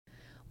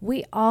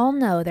We all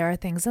know there are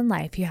things in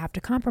life you have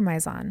to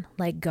compromise on,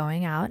 like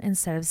going out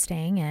instead of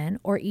staying in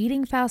or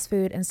eating fast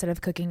food instead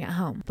of cooking at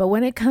home. But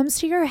when it comes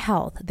to your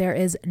health, there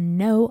is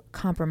no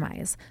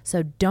compromise.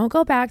 So don't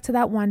go back to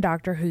that one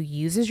doctor who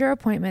uses your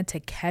appointment to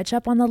catch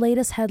up on the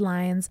latest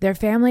headlines, their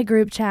family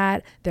group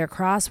chat, their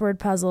crossword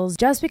puzzles,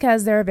 just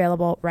because they're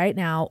available right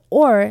now,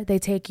 or they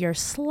take your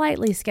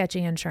slightly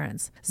sketchy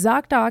insurance.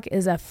 ZocDoc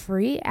is a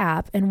free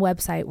app and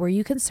website where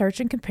you can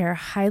search and compare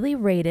highly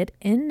rated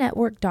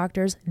in-network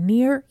doctors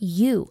near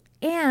you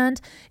and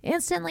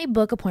instantly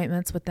book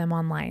appointments with them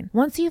online.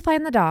 Once you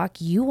find the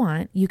doc you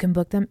want, you can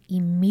book them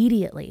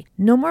immediately.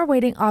 No more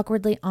waiting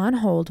awkwardly on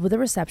hold with a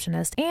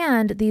receptionist,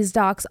 and these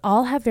docs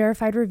all have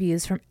verified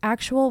reviews from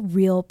actual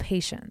real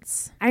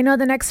patients. I know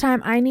the next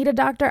time I need a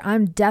doctor,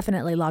 I'm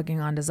definitely logging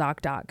on to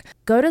ZocDoc.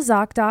 Go to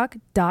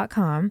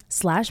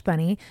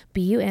ZocDoc.com/bunny,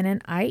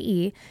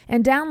 BUNNIE,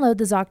 and download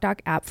the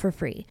ZocDoc app for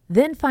free.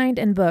 Then find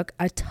and book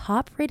a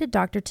top-rated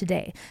doctor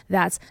today.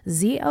 That's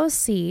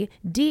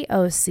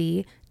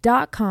ZocDoc.com/bunny,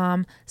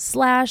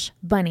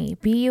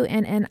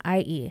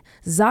 BUNNIE,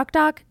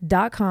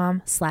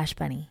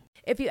 ZocDoc.com/bunny.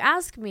 If you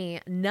ask me,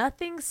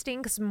 nothing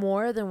stinks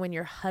more than when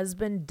your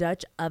husband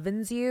Dutch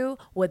ovens you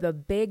with a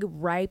big,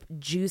 ripe,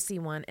 juicy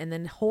one and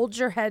then holds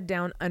your head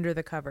down under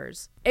the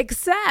covers.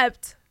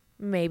 Except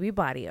maybe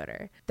body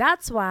odor.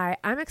 That's why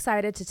I'm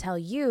excited to tell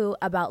you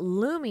about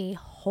Lumi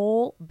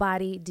Whole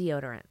Body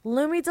Deodorant.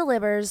 Lumi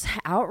delivers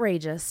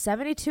outrageous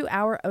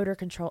 72-hour odor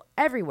control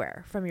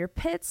everywhere, from your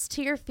pits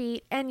to your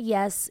feet, and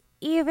yes,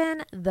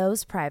 even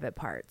those private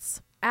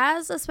parts.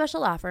 As a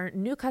special offer,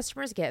 new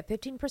customers get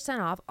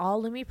 15% off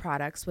all Lumi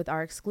products with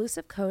our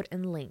exclusive code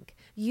and link.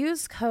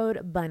 Use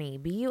code BUNNIE,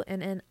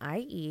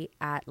 BUNNIE,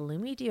 at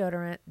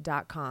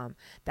LumiDeodorant.com.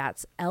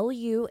 That's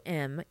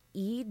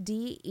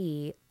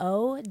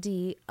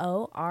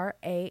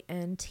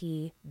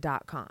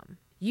LumiDeodorant.com.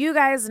 You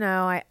guys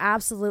know I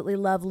absolutely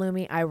love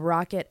Lumi. I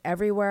rock it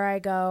everywhere I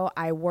go.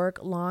 I work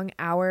long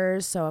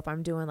hours, so if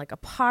I'm doing like a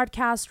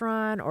podcast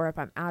run, or if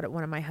I'm out at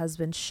one of my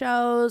husband's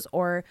shows,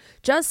 or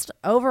just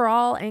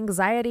overall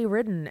anxiety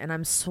ridden and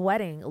I'm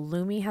sweating,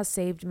 Lumi has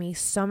saved me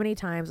so many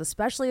times,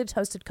 especially a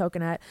toasted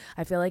coconut.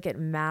 I feel like it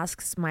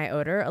masks my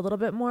odor a little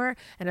bit more,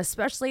 and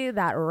especially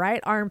that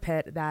right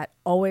armpit that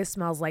always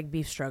smells like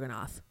beef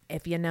stroganoff.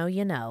 If you know,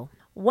 you know.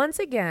 Once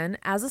again,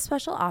 as a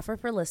special offer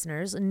for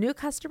listeners, new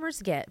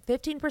customers get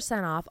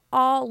 15% off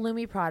all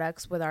Lumi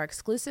products with our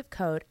exclusive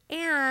code.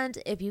 And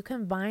if you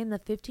combine the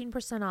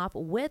 15% off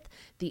with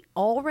the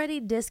already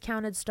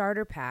discounted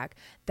starter pack,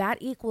 that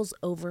equals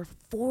over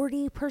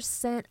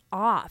 40%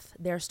 off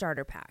their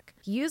starter pack.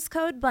 Use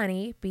code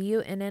BUNNIE,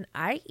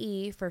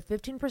 BUNNIE, for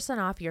 15%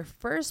 off your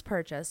first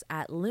purchase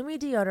at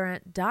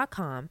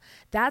LumiDeodorant.com.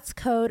 That's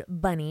code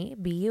BUNNIE,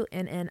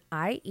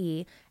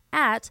 BUNNIE,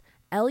 at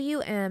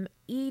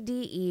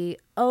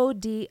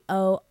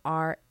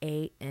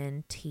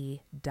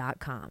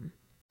LumiDeodorant.com.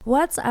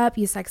 What's up,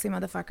 you sexy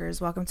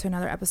motherfuckers? Welcome to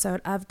another episode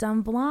of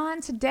Dumb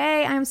Blonde.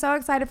 Today, I'm so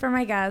excited for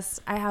my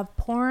guests. I have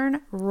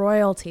porn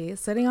royalty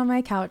sitting on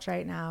my couch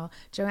right now.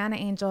 Joanna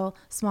Angel,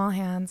 Small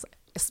Hands,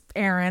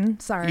 Aaron,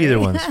 sorry. Either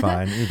one's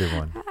fine, either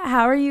one.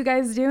 How are you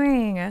guys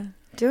doing?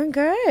 Doing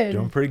good.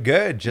 Doing pretty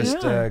good.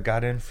 Just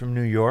got in from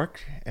New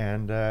York,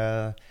 and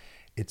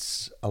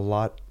it's a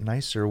lot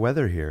nicer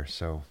weather here,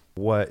 so...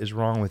 What is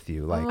wrong with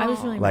you? Like, I was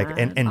really like,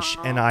 mad. and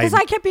I, because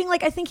I kept being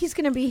like, I think he's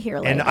gonna be here.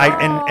 Like,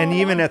 and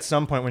even at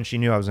some point when she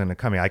knew I was gonna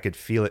come here, I could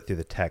feel it through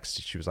the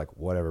text. She was like,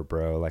 "Whatever,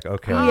 bro." Like,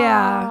 okay,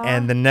 yeah.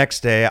 And the next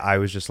day, I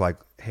was just like,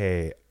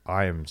 "Hey,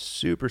 I am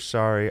super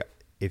sorry.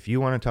 If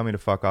you want to tell me to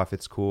fuck off,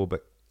 it's cool,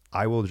 but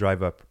I will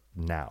drive up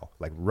now,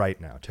 like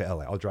right now to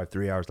LA. I'll drive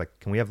 3 hours.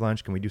 Like, can we have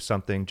lunch? Can we do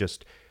something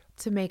just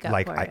to make up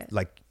like for it?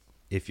 Like,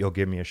 if you'll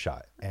give me a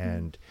shot."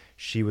 And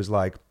she was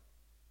like,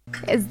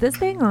 "Is this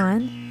thing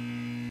on?"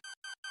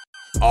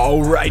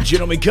 All right,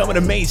 gentlemen, coming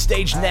to main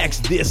stage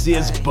next, this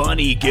is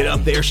Bunny. Get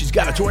up there. She's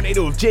got a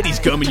tornado of titties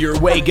coming your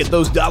way. Get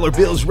those dollar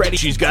bills ready.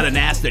 She's got an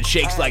ass that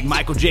shakes like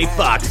Michael J.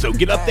 Fox. So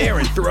get up there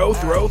and throw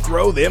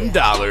them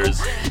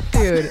dollars.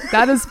 Dude,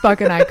 that is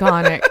fucking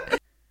iconic.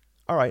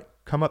 "All right,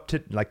 come up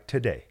to like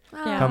today.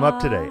 Yeah. Come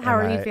up today." How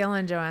are you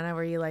feeling, Joanna?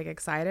 Were you like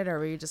excited, or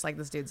were you just like,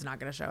 this dude's not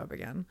going to show up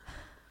again?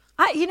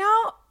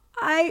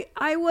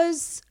 I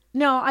was.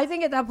 No, I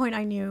think at that point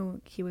I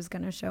knew he was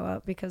going to show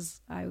up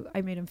because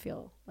I made him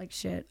feel like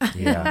shit.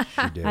 Yeah,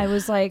 she did. I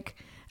was like,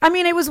 I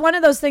mean, it was one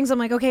of those things. I'm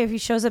like, okay, if he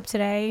shows up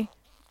today,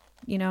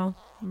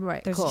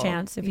 right, there's cool. a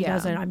chance. If he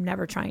doesn't, I'm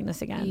never trying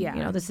this again.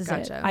 Yeah, this is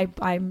gotcha. it.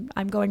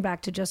 I'm going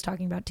back to just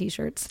talking about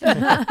t-shirts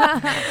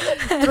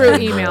Through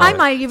email. I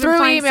might even through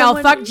find email.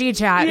 someone... Fuck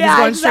GChat.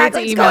 Yeah, he's going exactly. straight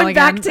to email going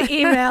again. back to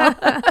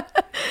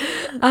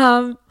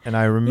email. And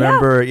I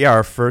remember,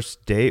 our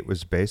first date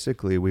was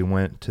basically we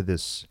went to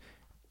this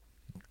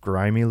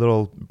grimy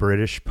little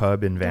British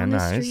pub in Van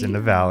Nuys in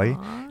the valley,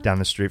 down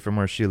the street from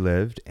where she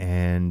lived,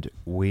 and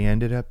we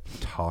ended up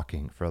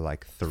talking for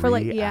like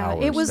 3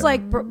 hours. It was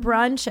like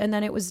brunch, and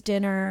then it was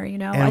dinner.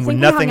 And I think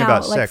nothing we hung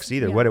about out, sex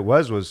either. What it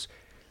was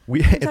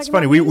It's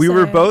funny. We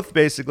were both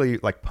basically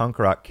like punk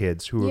rock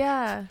kids who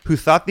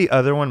thought the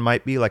other one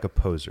might be like a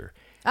poser.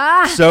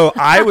 So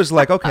I was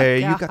like, okay,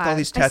 you got all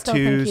these tattoos. I still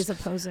think he's a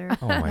poser.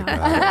 Oh my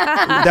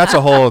god, that's a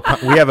whole.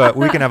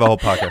 We can have a whole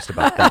podcast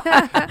about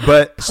that.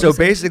 But so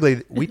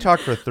basically, we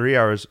talked for 3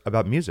 hours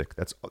about music.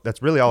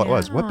 That's really all it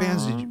was. What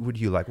bands would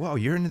you like? Whoa,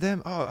 you're into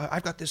them? Oh,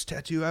 I've got this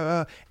tattoo.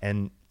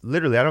 And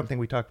literally, I don't think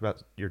we talked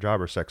about your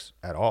job or sex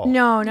at all.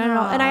 No, not at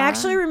all. And I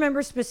actually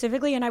remember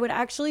specifically, and I would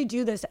actually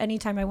do this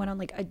anytime I went on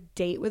like a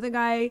date with a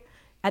guy.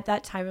 At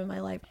that time in my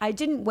life, I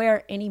didn't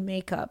wear any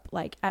makeup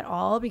like at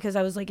all because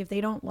I was like, if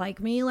they don't like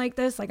me like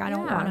this, like I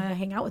don't want to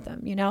hang out with them,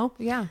 you know?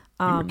 Yeah.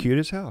 You were cute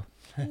as hell.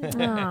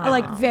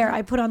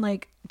 I put on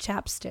like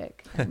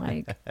chapstick and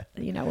like,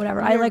 you know, whatever.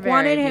 You're I like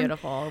wanted him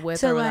beautiful with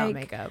to or without like,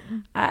 makeup.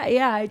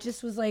 I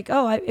just was like,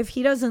 if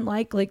he doesn't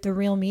like the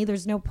real me,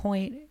 there's no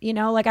point, you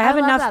know, like I have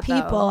love enough that,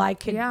 people though. I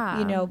could,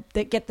 you know,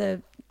 that get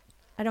the,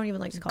 I don't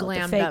even like to call it the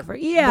Glammed fake up-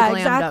 version. the Yeah, glammed up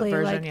exactly.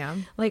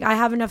 version, Like I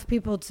have enough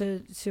people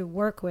to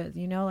work with,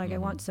 you know, like I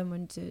want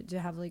someone to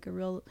have like a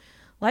real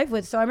life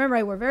with. So I remember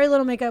I wore very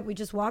little makeup. We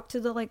just walked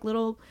to the like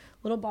little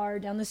bar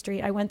down the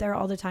street. I went there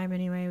all the time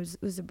anyway.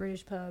 It was a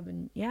British pub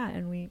and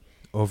we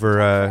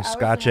Over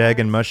Scotch egg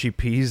and mushy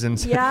peas and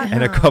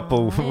and a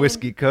couple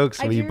whiskey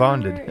cokes. We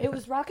bonded. It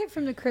was Rocket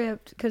from the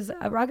Crypt because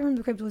Rocket from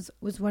the Crypt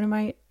was one of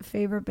my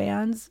favorite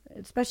bands,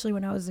 especially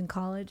when I was in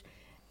college.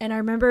 And I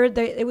remember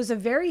it was a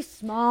very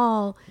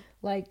small,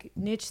 like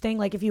niche thing.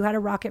 Like if you had a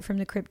Rocket from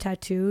the Crypt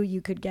tattoo, you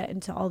could get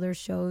into all their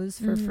shows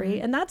for free.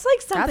 And that's like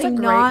something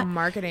That's a great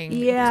marketing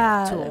tool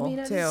I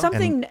mean, too.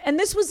 something. And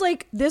this was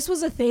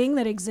a thing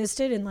that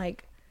existed in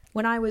like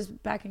when I was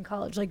back in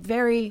college. Like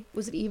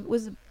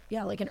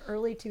like in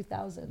early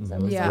 2000s.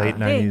 That was late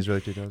 90s,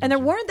 early 2000s. And there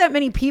weren't that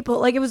many people.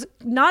 Like it was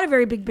not a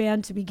very big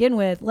band to begin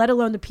with, let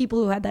alone the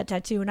people who had that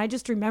tattoo. And I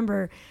just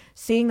remember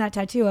seeing that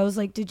tattoo. I was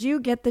like, did you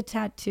get the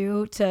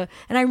tattoo to,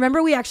 and I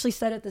remember we actually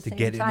said at the same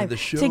time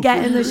to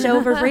get in the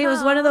show for free. It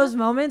was one of those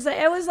moments.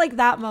 It was like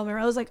that moment where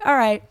I was like, all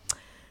right,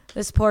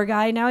 this poor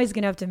guy, now he's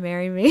going to have to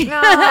marry me.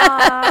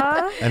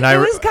 And it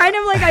was kind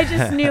of like I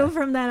just knew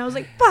from then. I was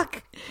like,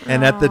 fuck.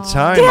 And at the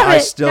time,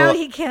 now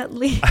he can't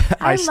leave.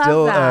 I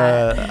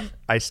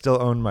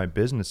still owned my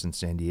business in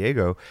San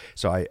Diego.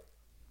 So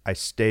I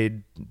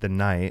stayed the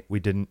night. We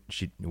didn't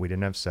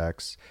have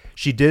sex.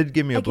 She did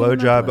give me a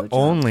blowjob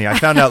only. I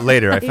found out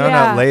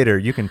later.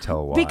 You can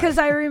tell why. Because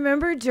I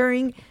remember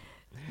during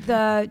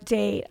the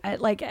date,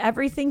 like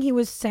everything he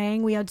was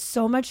saying, we had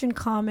so much in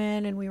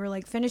common and we were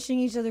like finishing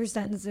each other's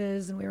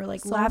sentences and we were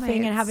like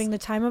laughing and having the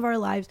time of our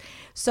lives.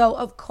 So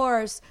of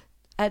course,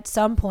 at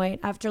some point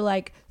after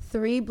like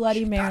 3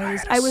 Bloody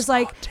Marys, I was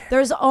like,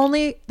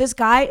 this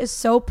guy is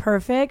so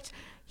perfect.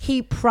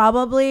 He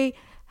probably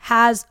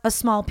has a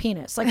small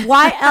penis. Like,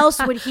 why else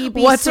would he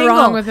be What's single?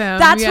 wrong with him?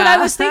 That's what I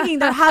was thinking.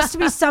 There has to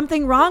be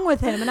something wrong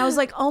with him. And I was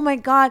like, oh my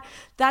God,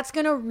 that's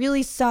going to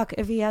really suck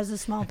if he has a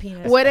small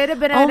penis. Would it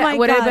have been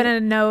a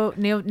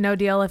no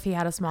deal if he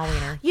had a small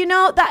wiener? You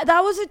know, that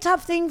was a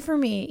tough thing for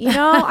me. You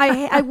know,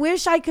 I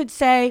wish I could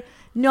say,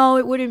 no,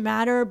 it wouldn't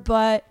matter,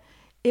 but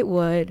it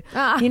would,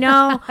 you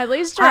know. At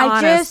least you're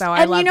honest, though.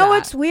 I love you know that.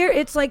 what's weird?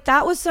 It's like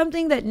that was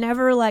something that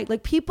never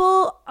like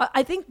people.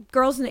 I think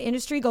girls in the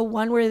industry go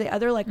one way or the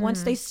other. Like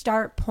once they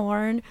start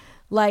porn,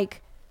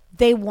 like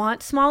they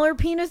want smaller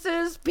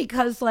penises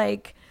because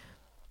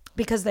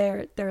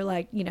they're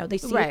like, you know, they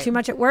see it too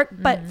much at work.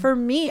 But for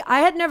me, I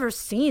had never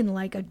seen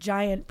like a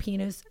giant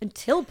penis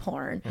until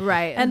porn.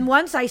 Right. And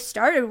once I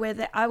started with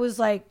it, I was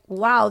like,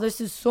 wow,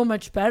 this is so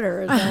much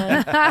better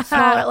than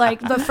small. Like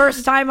the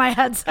first time I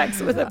had sex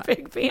with a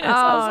big penis,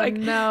 I was like,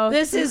 no,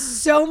 this is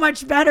so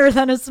much better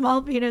than a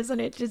small penis. And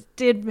it just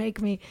did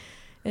make me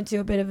into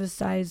a bit of a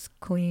size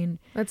queen.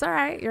 That's all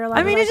right. You're allowed.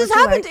 I mean, it just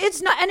happened.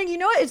 It's not, and you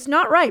know what? It's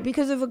not right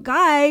because if a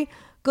guy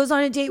goes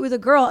on a date with a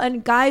girl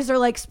and guys are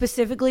like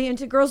specifically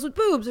into girls with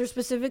boobs or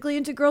specifically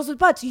into girls with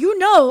butts, you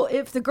know,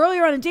 if the girl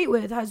you're on a date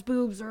with has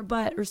boobs or a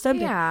butt or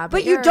something,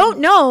 but you don't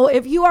know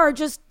if you are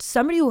just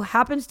somebody who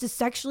happens to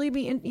sexually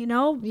be in, you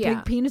know, big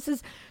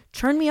penises.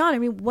 Turn me on. I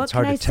mean, what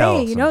can I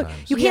say? You know,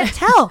 you can't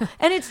tell.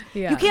 And it's,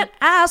 you can't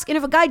ask. And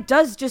if a guy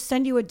does just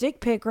send you a dick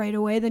pic right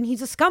away, then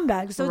he's a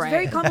scumbag. So it's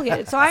very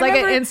complicated. So it's like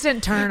an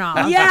instant turn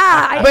off.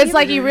 Yeah. But it's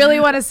like you really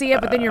want to see it,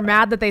 but then you're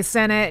mad that they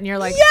sent it and you're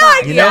like,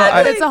 exactly.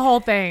 It's a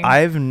whole thing.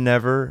 I've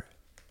never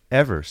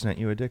ever sent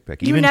you a dick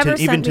pic. Even to this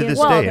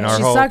day. In our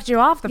she sucked you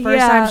off the first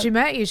time she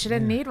met you. She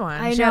didn't need one.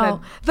 I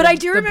know. But I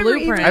do remember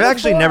even I've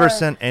actually never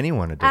sent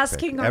anyone a dick pic.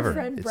 Asking our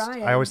friend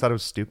Brian. I always thought it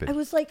was stupid. I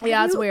was like,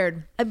 it's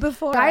weird.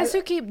 Before guys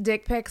who keep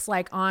dick pics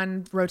like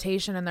on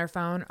rotation in their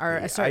phone are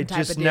a certain type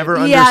of dude. I just never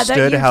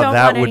understood how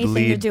that would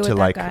lead to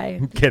like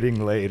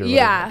getting laid. Or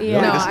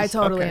no, I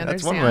totally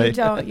understand.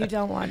 You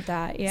don't want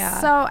that.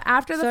 Yeah. So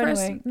after the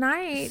first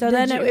night, so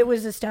then it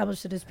was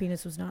established that his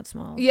penis was not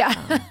small. Yeah.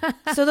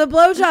 So the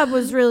blowjob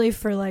was really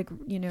for like,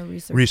 you know,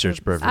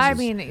 research purposes. I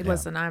mean,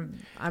 listen, I'm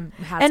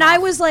hats and off. I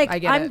was like,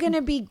 I'm it.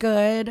 gonna be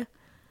good.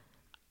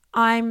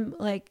 I'm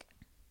like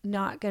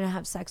not gonna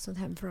have sex with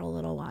him for a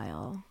little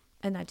while.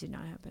 And that did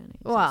not happen.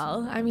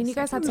 Well, I mean, you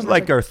guys had It was some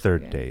like our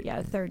third date.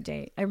 Yeah, third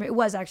date. It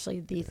was actually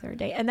the third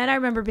date. And then I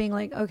remember being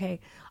like, okay,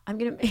 I'm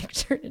going to make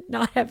sure to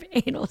not have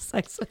anal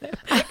sex with him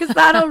because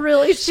that'll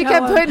really She show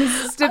kept him. putting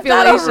That'll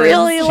stipulations.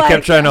 really She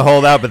kept trying to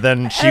hold out, but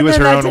then she And was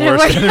then her that own didn't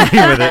worst work.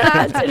 enemy with it.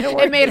 That didn't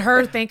work. It made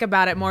her think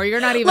about it more. You're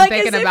not even Like,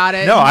 thinking as if- about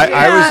it. No, I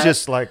Yeah. was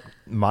just like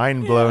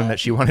mind blown that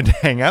she wanted to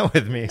hang out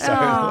with me. So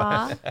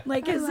Aw.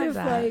 Like I as love if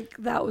that. like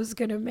that was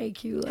going to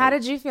make you like, How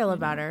did you feel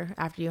about her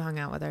after you hung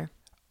out with her?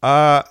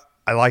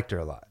 I liked her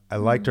a lot. I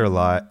liked her a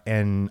lot,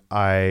 and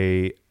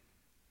I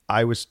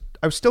was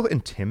still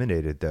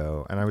intimidated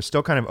though, and I was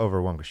still kind of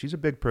overwhelmed because she's a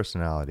big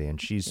personality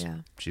and she's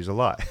a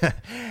lot.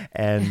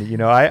 And you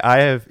know, I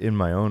have in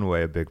my own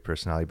way a big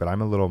personality, but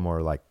I'm a little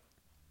more like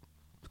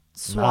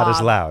not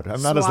as loud.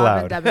 I'm not as Suave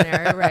loud. and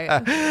debonair,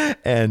 right.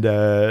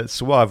 And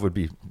suave would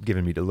be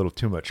giving me a little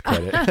too much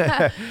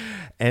credit.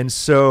 And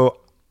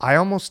so I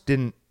almost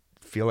didn't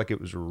feel like it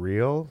was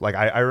real. Like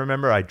I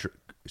remember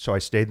so I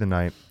stayed the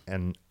night,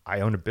 and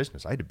I owned a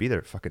business. I had to be there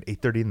at fucking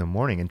 8:30 in the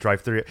morning and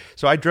drive through it.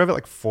 So I drove at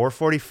like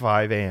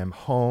 4:45 a.m.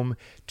 home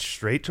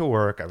straight to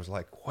work. I was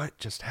like, what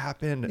just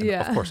happened? And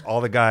Yeah. of course,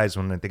 all the guys,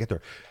 when they get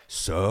there,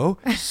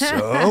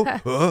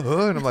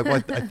 and I'm like,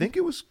 well, I think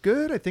it was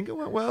good. I think it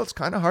went well. It's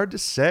kind of hard to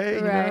say.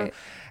 You know? Right.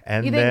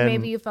 And You think then,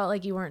 maybe you felt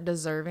like you weren't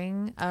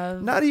deserving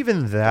of not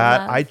even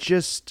that. love? I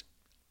just,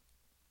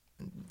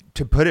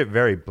 to put it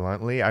very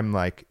bluntly, I'm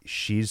like,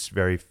 she's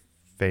very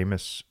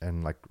famous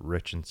and like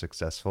rich and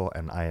successful,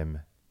 and I am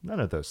none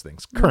of those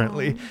things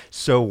currently.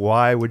 So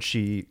why would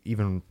she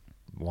even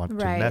want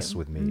to Right. mess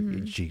with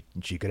me?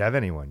 She could have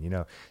anyone, you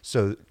know.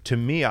 So to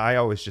me, I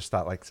always just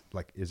thought like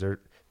is there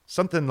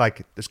something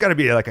like there's got to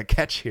be like a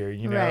catch here,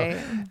 you know? Right.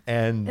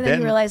 And and then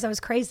you realize I was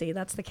crazy.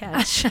 That's the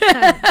catch.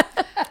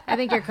 I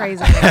think you're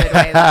crazy in a good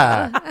way, though.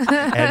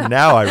 and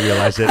now I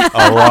realize it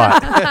a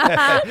lot.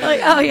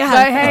 Like, oh yeah.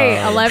 But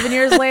hey, 11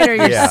 years later,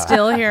 you're Yeah.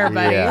 still here,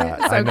 buddy.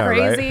 Yeah, So I know,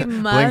 crazy right?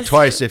 must Blink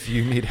twice if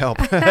you need help.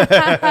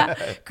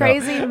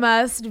 crazy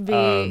must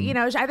be. You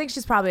know, I think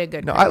she's probably a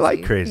good. No, crazy. I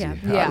like crazy. Yeah.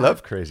 I Yeah.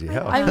 love crazy.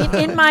 Hell. I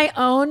mean, in my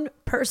own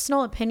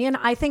personal opinion,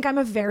 I think I'm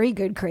a very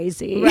good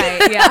crazy.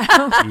 Right? Yeah.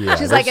 Yeah,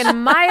 She's like, there's-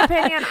 in my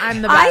opinion,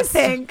 I'm the I best.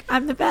 think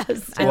I'm the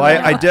best. Well,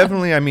 I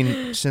definitely, I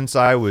mean, since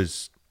I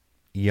was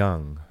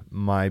young,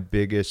 my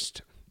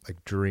biggest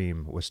like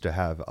dream was to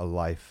have a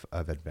life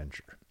of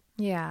adventure.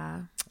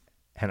 Yeah.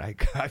 And I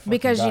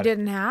Because you got it.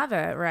 didn't have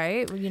it,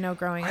 right? You know,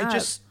 growing up.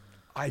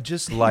 I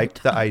just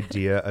liked the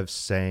idea of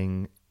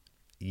saying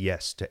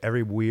yes to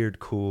every weird,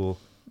 cool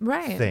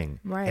right. thing.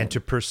 Right. And to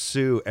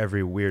pursue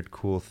every weird,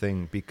 cool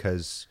thing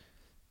because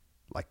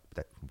like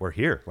that we're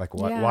here. Like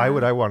why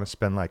would I want to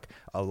spend like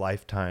a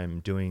lifetime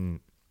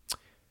doing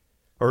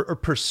or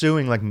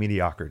pursuing like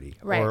mediocrity?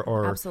 Right,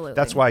 Or absolutely.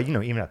 That's why, you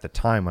know, even at the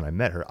time when I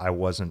met her, I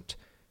wasn't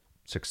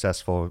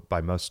successful by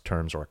most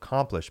terms or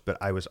accomplished, but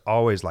I was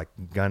always like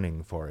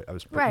gunning for it. I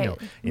was, Right. you know,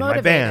 in my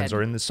Motivated. bands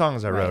or in the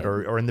songs I wrote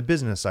Right. or in the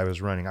business I was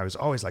running. I was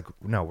always like,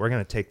 no, we're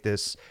going to take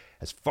this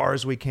as far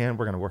as we can.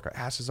 We're going to work our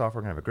asses off.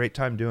 We're going to have a great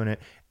time doing it.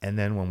 And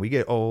then when we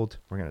get old,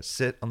 we're going to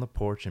sit on the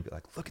porch and be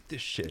like, look at this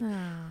shit.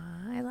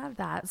 I love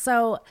that.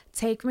 So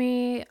take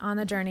me on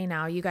the journey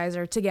now. You guys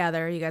are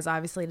together. You guys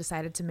obviously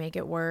decided to make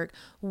it work.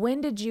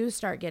 When did you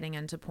start getting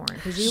into porn?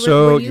 Because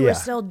you were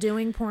still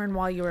doing porn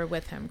while you were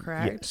with him,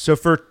 correct? Yeah. So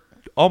for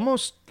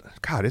almost,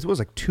 God, it was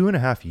like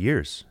 2.5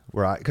 years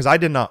because I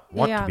did not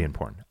want to be in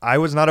porn. I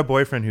was not a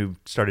boyfriend who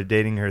started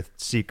dating her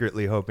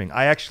secretly hoping.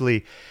 I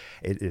actually,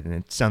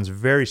 it sounds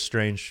very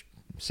strange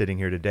sitting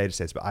here today to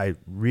say this, but I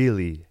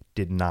really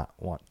did not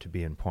want to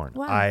be in porn.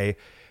 Wow.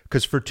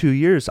 Because for 2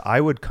 years I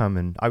would come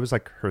and I was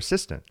like her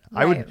assistant.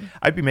 Right.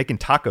 I'd be making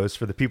tacos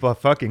for the people I'm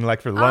fucking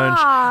like for lunch.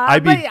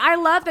 But I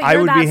love that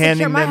you're that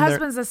secure. My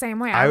husband's the same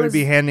way. I would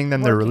be handing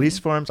them their working. release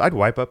forms. I'd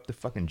wipe up the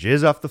fucking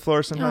jizz off the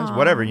floor sometimes,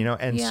 whatever, you know.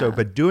 And so, yeah.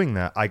 but doing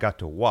that, I got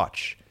to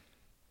watch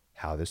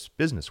how this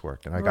business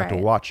worked, and I got to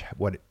Right. watch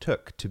what it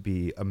took to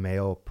be a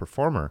male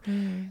performer.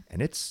 And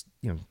it's,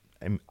 you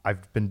know,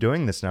 I've been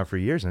doing this now for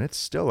years, and it's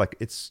still like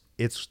it's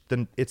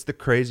the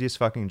craziest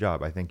fucking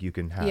job I think you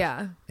can have.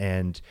 Yeah.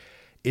 And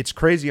it's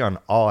crazy on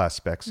all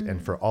aspects and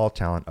for all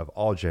talent of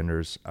all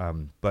genders.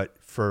 But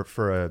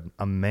for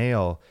a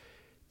male,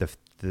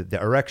 the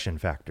erection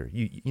factor,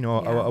 you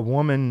know, Yeah. a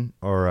woman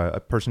or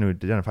a person who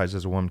identifies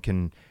as a woman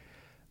can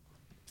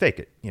fake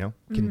it, you know,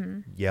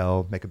 can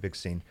yell, make a big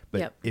scene.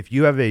 But Yep. if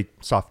you have a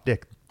soft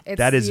dick,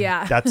 that's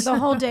The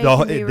whole day the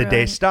can be day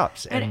ruined.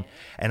 stops. And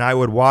I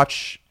would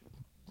watch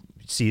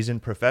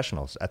seasoned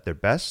professionals at their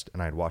best,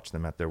 and I'd watch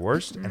them at their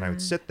worst, and I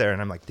would sit there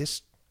and I'm like,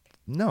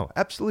 no,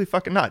 absolutely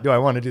fucking not. Do I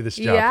want to do this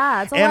job?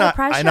 Yeah, it's a and lot of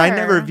pressure. And I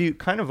never viewed,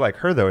 kind of like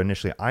her though,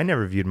 initially, I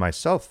never viewed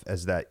myself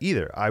as that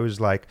either. I was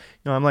like,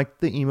 you know, I'm like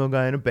the emo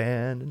guy in a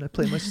band and I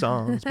play my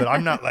songs, but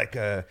I'm not like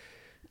a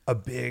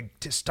big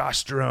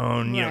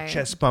testosterone, you know, Right.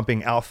 chest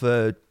pumping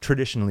alpha,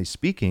 traditionally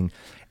speaking.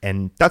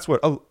 And that's what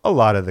a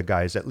lot of the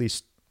guys, at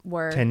least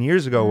Were. 10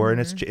 years ago were, and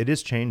it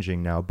is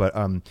changing now. But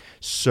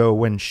so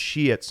when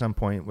she at some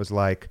point was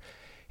like,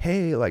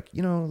 hey, like,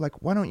 you know,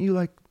 like, why don't you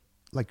like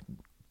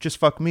just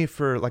fuck me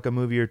for like a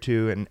movie or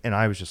two. And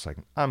I was just like,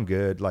 I'm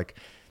good. Like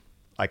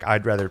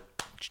I'd rather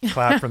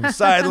clap from the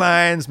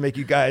sidelines, make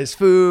you guys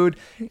food.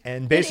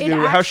 And basically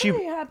how she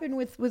happened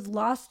with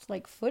lost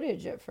like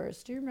footage at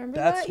first. Do you remember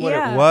that? That's what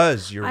it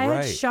was. You're right. I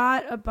had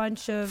shot a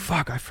bunch of.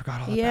 Fuck, I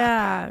forgot all about that.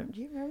 Yeah.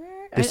 Do you remember?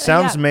 This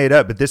sounds made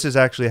up, but this is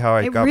actually how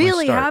I got my start. It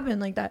really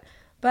happened like that.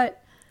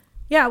 But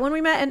yeah, when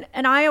we met,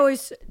 and I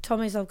always told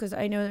myself, because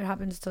I know that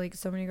happens to like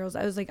so many girls,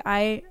 I was like,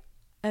 I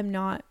am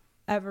not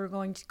ever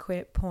going to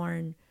quit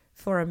porn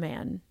for a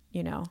man,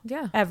 you know?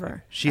 Yeah.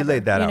 Ever. She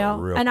laid that out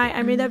real And quick.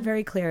 I made that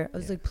very clear. I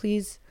was like,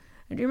 please.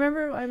 Do you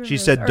remember? I remember She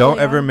said, don't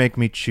ever make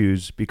me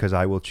choose, because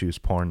I will choose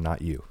porn,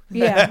 not you.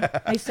 Yeah.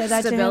 I said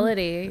that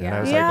Stability. to him.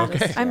 And Yeah. I was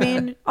like, okay. I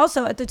mean,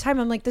 also at the time,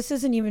 I'm like, this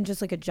isn't even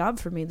just like a job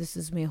for me. This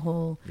is my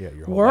whole,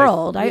 your whole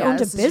world. life. I Yeah, owned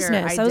a this is your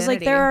business. I was like,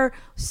 identity. there are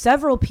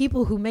several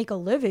people who make a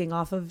living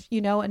off of,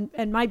 you know, and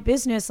my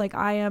business, like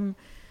I am,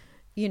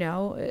 you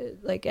know,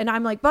 like, and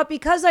I'm like, but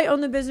because I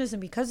own the business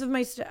and because of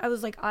my, I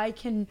was like, I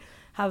can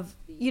have,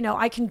 you know,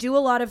 I can do a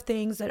lot of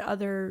things that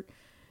other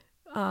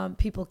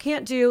people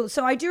can't do.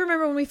 So I do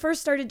remember when we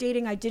first started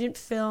dating, I didn't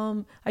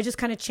film. I just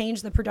kind of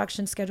changed the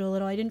production schedule a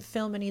little. I didn't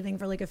film anything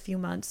for like a few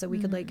months so we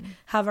could like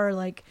have our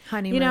like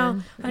honeymoon, you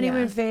know,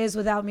 honeymoon phase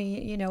without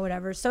me, you know,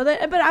 whatever. So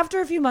that, but after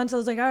a few months, I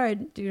was like, all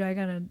right, dude, I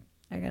gotta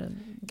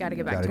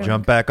get back Gotta to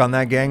jump back on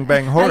that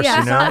gangbang horse, yeah,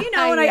 you know? so, you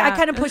know, and I Yeah.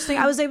 kind of pushed things.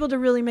 I was able to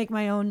really make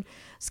my own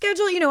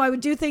schedule. You know, I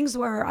would do things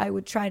where I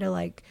would try to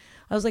like,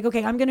 I was like,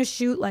 okay, I'm going to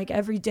shoot like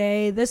every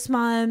day this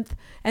month,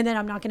 and then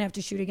I'm not going to have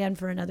to shoot again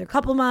for another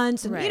couple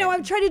months. And, you know, I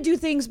would try to do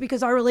things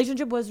because our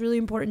relationship was really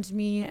important to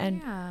me.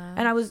 And,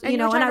 and I was, And you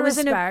know, and I was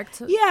respect,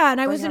 and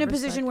I was in a have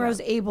position respect, where I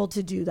was able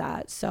to do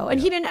that. So,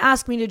 and he didn't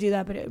ask me to do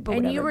that, but and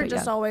whatever, you were but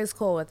just yeah. always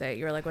cool with it.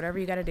 You were like, whatever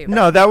you got to do.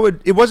 No,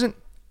 it wasn't,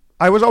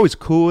 I was always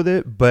cool with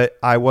it, but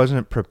I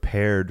wasn't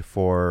prepared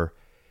for,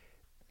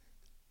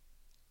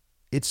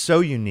 it's so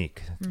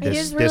unique. It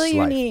is really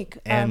life. unique.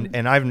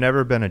 And I've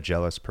never been a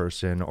jealous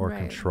person or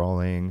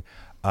controlling.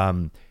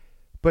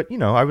 But, you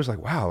know, I was like,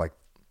 wow, like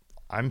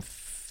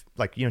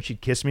like, you know,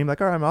 she'd kiss me. I'm like,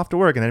 all right, I'm off to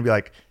work. And then it'd be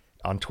like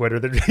on Twitter,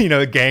 you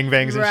know,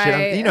 gangbangs and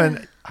shit. You know,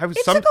 and I was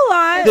it took a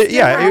lot.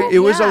 It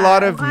was a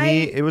lot of I-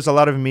 me. It was a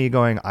lot of me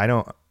going, I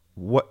don't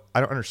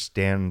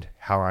understand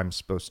how I'm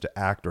supposed to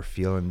act or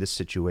feel in this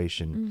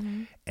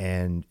situation.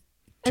 And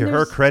to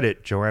her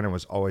credit, Joanna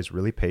was always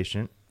really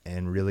patient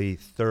and really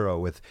thorough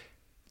with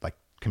like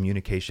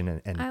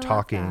communication and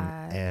talking.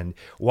 And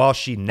while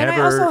she never,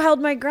 and I also held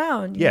my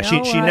ground. You know,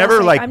 she where I never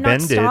was like I'm not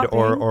bended stopping.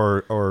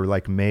 or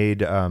like made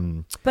But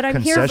I'm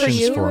here for concessions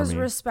you. She for was me.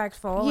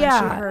 respectful.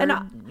 Yeah, and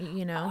and she heard,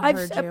 you know, I've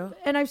heard you.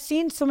 and I've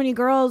seen so many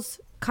girls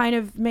kind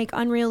of make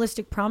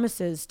unrealistic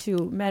promises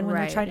to men when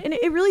they're trying, and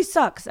it really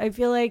sucks. I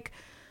feel like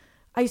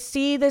I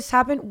see this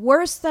happen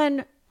worse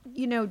than,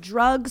 you know,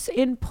 drugs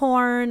in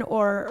porn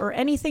or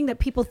anything that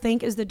people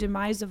think is the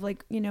demise of,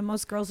 like, you know,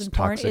 most girls in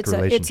porn.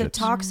 It's a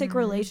toxic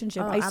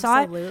relationship. Oh, I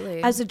saw absolutely.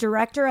 it as a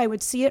director. I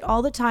would see it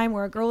all the time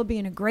where a girl would be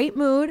in a great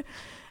mood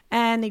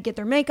and they'd get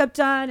their makeup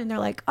done and they're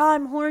like, oh,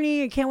 I'm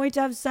horny. I can't wait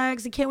to have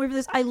sex. I can't wait for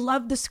this. I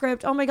love the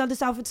script. Oh my God,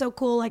 this outfit's so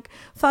cool. Like,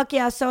 fuck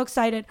yeah, so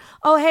excited.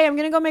 Oh, hey, I'm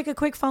going to go make a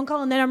quick phone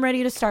call and then I'm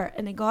ready to start.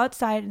 And they go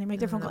outside and they make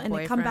their phone call and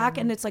they come back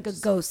and it's like a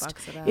ghost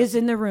is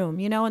in the room,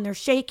 you know, and they're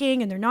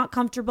shaking and they're not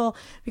comfortable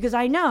because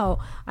I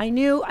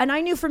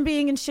knew from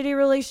being in shitty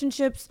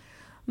relationships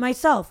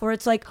myself where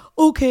it's like,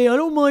 okay, I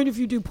don't mind if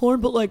you do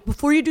porn, but like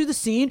before you do the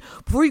scene,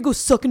 before you go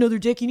suck another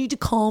dick, you need to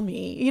call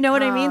me. You know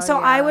what I mean? So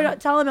I would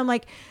tell him, I'm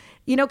like,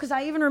 you know, because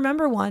I even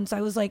remember once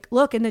I was like,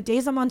 look, in the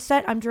days I'm on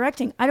set, I'm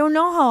directing. I don't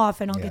know how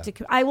often I'll get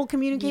to, I will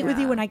communicate with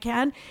you when I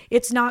can.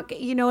 It's not,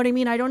 you know what I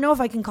mean? I don't know if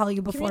I can call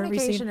you before every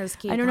scene. Communication is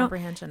key. I don't know.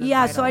 Comprehension is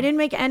Yeah. vital. So I didn't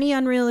make any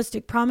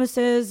unrealistic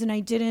promises and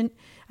I didn't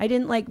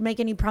like make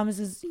any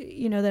promises,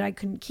 you know, that I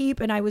couldn't keep.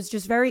 And I was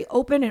just very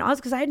open and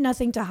honest because I had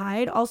nothing to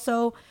hide.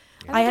 Also,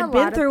 I had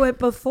been through it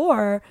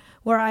before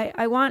where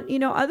I want, you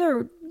know,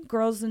 other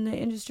girls in the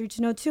industry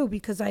to know too,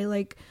 because I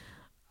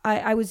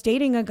was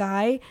dating a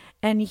guy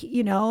and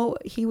you know,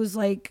 he was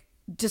like,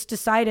 just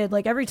decided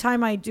like every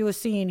time I do a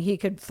scene, he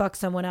could fuck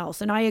someone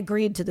else. And I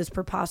agreed to this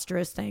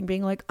preposterous thing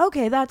being like,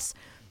 okay, that's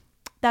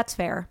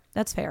fair.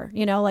 That's fair.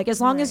 You know, like as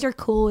long as you're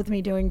cool with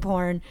me doing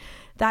porn,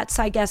 that's,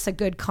 I guess, a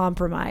good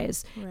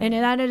compromise. And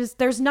that is,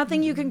 there's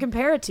nothing you can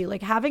compare it to.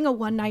 Like having a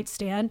one night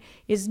stand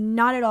is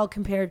not at all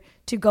compared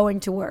to going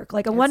to work.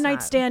 Like a one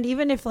night stand,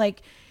 even if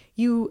like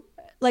you,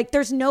 like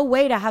there's no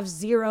way to have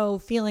zero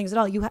feelings at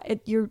all.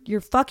 You're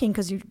fucking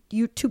because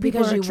you two people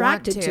Because are you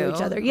attracted want to to.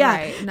 each other. Yeah,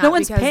 Right. Not no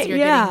one's because paid. you're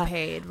Yeah, getting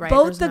paid. Right.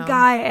 both There's the no-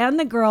 guy and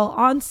the girl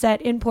on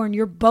set in porn,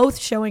 you're both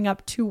showing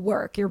up to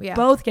work. You're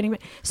both getting.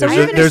 So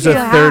There's a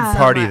third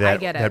party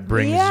that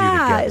brings you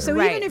together.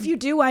 So even if you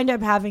do wind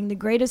up having the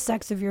greatest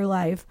sex of your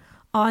life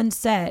on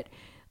set,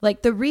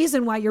 like the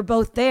reason why you're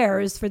both there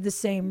is for the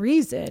same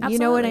reason. Absolutely. You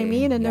know what I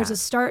mean? And there's Yeah. a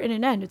start and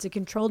an end. It's a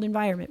controlled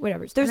environment,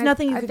 whatever. There's And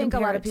nothing you I can think a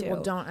compare lot of it people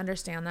to. don't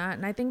understand that.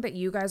 And I think that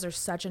you guys are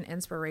such an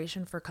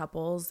inspiration for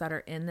couples that are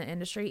in the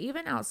industry,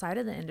 even outside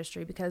of the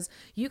industry, because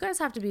you guys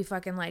have to be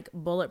fucking like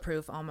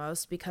bulletproof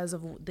almost because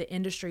of the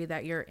industry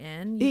that you're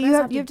in. You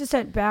have to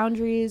set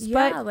boundaries.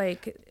 Yeah, but,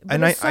 like, but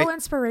And it's so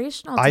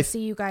inspirational to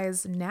see you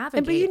guys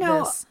navigate but you know,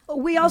 this.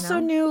 we also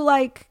knew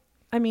like,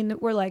 I mean,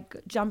 we're like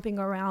jumping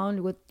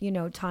around with, you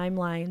know,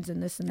 timelines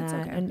and this and It's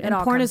that. okay. And It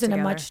all porn comes is in a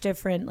together. much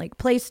different like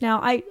place now.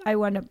 I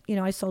wound up, you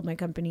know, I sold my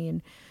company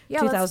in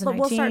 2019.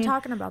 We'll start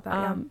talking about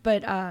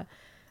that.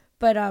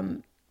 But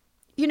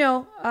you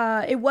know,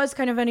 it was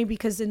kind of funny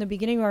because in the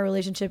beginning of our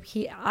relationship,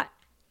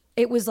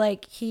 it was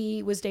like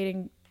he was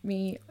dating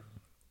me.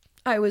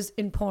 I was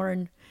in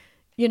porn,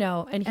 you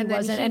know, and he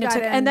wasn't.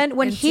 And then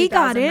when he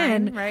got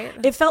in, right?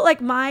 it felt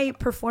like my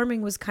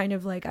performing was kind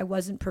of like I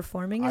wasn't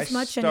performing as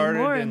much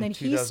anymore. And then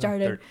he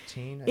started.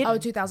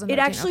 2013. It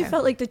actually okay.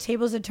 felt like the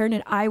tables had turned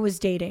and I was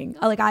dating.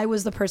 Like I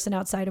was the person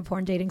outside of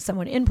porn dating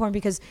someone in porn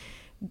because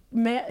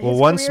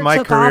once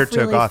my career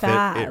took off,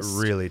 it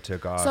really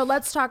took off. So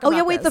let's talk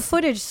about the this.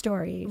 footage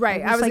story.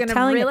 Right. I was like going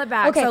to reel it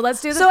back. Okay. So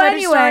let's do the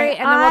footage story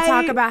and then we'll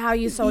talk about how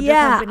you sold your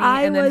company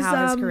and then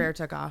how his career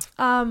took off.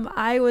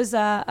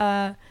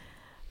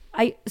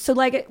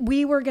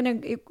 We were gonna,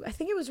 I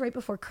think it was right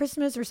before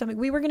Christmas or something.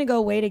 We were gonna go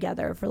away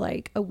together for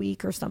like a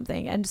week or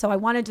something, and so I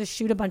wanted to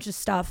shoot a bunch of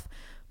stuff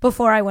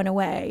before I went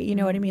away. You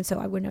know what I mean? So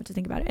I wouldn't have to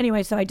think about it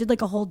anyway. So I did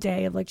like a whole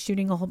day of like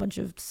shooting a whole bunch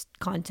of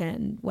content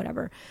and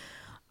whatever.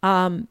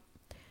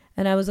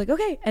 And I was like,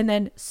 okay. And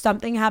then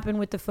something happened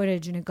with the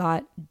footage and it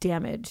got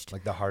damaged.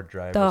 Like the hard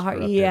drive. Was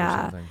corrupted or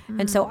something.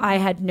 And so I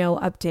had no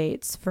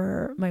updates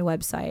for my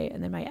website.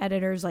 And then my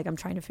editor's like, I'm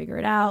trying to figure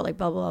it out, like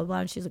blah, blah, blah, blah.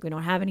 And she's like, we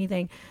don't have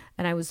anything.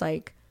 And I was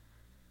like,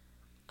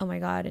 oh my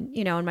God. And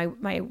you know, and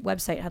my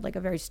website had like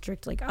a very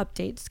strict like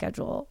update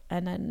schedule.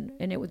 And then,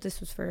 this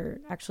was for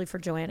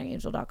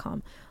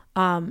JoannaAngel.com.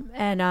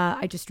 And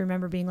I just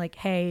remember being like,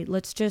 hey,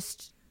 let's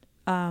just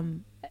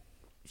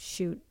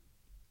shoot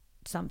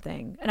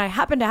something. And I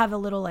happened to have a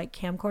little like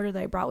camcorder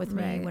that I brought with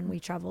me when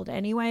we traveled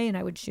anyway, and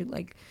I would shoot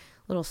like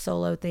little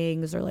solo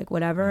things or like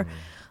whatever.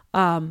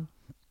 And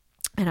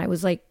I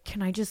was like,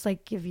 can I just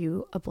like give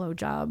you a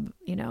blowjob,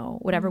 you know,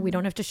 whatever. We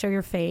don't have to show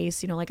your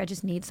face, you know, like I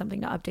just need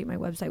something to update my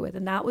website with.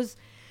 And that was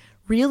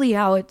really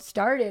how it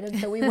started. And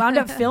so we wound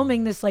up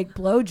filming this like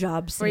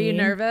blowjob scene. Were you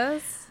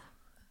nervous?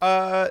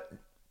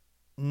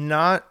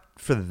 Not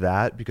for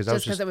that, because I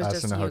was Just 'cause just it was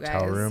us just in a you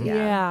hotel guys, room.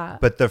 Yeah.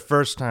 But the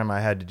first time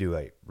I had to do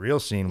a real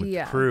scene with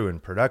Yeah. crew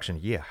and production,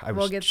 I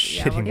was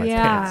shitting my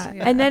Yeah. pants.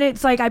 And then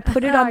it's like I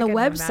put it on the I can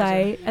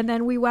website imagine. and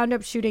then we wound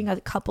up shooting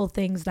a couple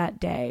things that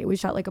day. We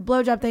shot like a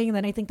blowjob thing, and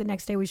then I think the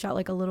next day we shot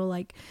like a little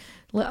like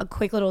a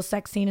quick little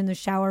sex scene in the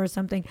shower or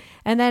something.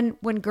 And then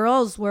when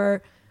girls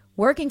were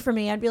working for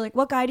me, I'd be like,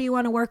 what guy do you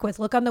want to work with?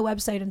 Look on the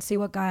website and see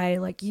what guy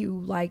like you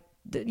like,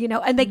 you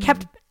know. And they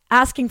kept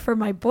asking for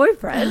my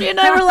boyfriend, you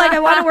know. We're like, I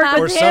want to work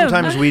with Or him.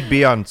 sometimes we'd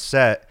be on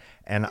set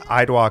and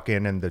I'd walk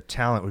in and the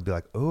talent would be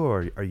like, oh,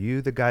 are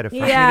you the guy to fuck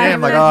me?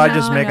 I'm like, oh, I'm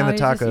just making the he's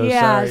just- tacos.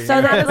 yeah, Sorry.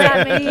 so that was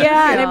that.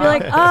 Yeah, and I'd be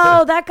like,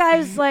 oh, that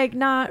guy's like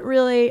not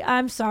really.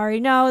 I'm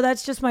sorry, no,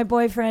 that's just my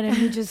boyfriend, and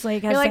he just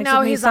like has You're like, sex no,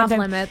 with me he's off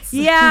sometimes." limits.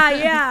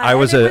 Yeah. I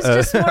was And a it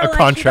just more like, he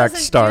contract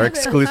doesn't star do this.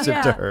 exclusive to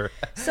Yeah. her.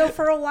 So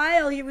for a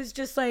while, he was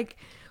just like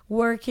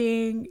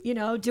working, you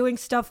know, doing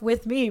stuff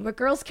with me, but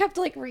girls kept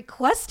like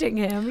requesting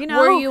him, you know.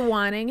 Were you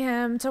wanting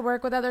him to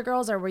work with other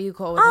girls, or were you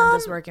cool with him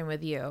just working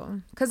with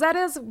you? Because that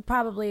is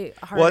probably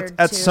harder. Well,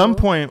 at some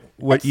point,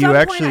 what At you some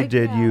point, actually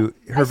did,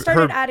 I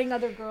started adding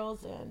other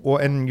girls in. well,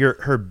 and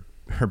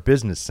her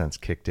business sense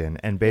kicked in,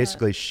 and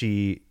basically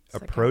she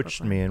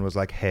approached me and was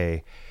like,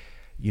 hey,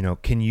 you know,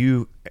 can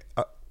you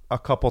a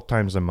couple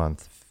times a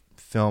month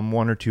film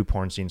 1 or 2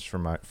 porn scenes for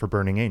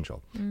Burning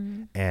Angel?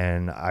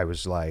 And I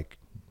was like,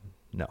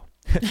 no,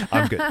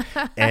 I'm good.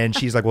 And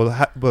she's like, well,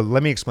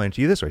 let me explain it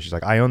to you this way. She's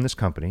like, I own this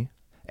company,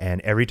 and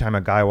every time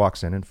a guy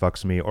walks in and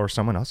fucks me or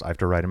someone else, I have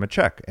to write him a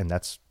check, and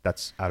that's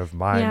out of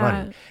my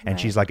money. And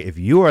she's like, if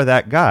you are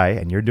that guy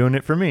and you're doing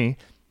it for me,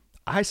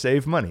 I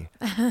save money.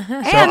 And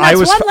that's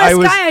one less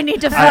guy I need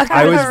to fuck.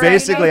 I was right?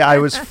 basically I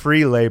was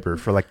free labor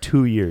for like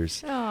 2 years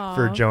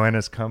for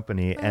Joanna's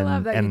company. I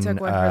love that you took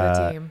one for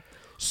the team.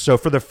 So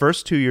for the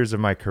first 2 years of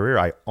my career,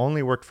 I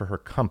only worked for her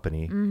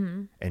company,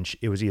 and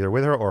it was either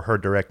with her or her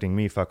directing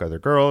me fuck other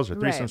girls or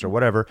threesomes or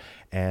whatever.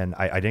 And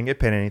I didn't get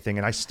paid anything.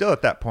 And I still,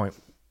 at that point,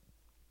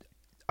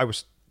 I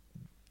was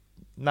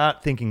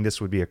not thinking this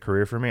would be a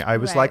career for me. I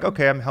was like,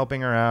 okay, I'm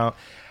helping her out.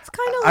 It's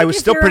kind of like I was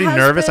if still your pretty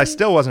nervous. I husband-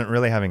 still wasn't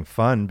really having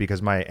fun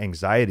because my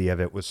anxiety of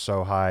it was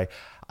so high.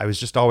 I was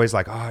just always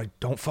like, oh,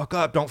 don't fuck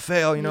up, don't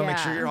fail, you know, make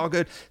sure you're all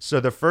good. So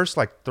the first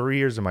like 3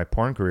 years of my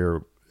porn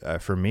career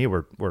for me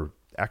were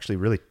actually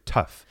really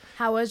tough.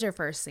 How was your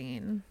first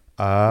scene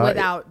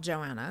without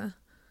Joanna?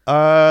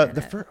 What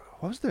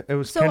was the? It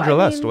was So, Kendra I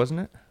Lust, mean- wasn't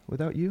it?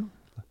 Without you?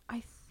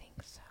 I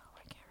think so.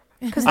 I can't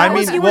remember. Because I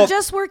mean, you well- were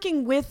just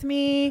working with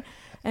me.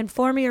 and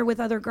for me or with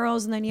other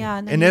girls, and then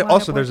and then And you it wind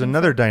also up there's working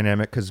another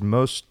dynamic because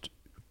most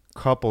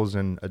couples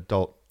in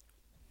adult,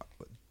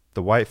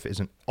 the wife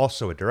isn't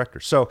also a director.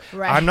 So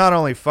Right. I'm not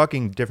only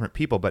fucking different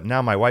people, but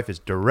now my wife is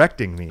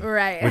directing me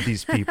Right. with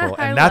these people,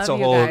 I and that's a love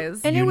you whole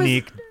guys. And it was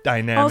unique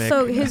dynamic.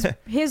 Also,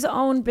 his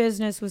own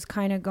business was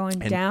kind of going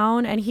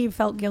down, and he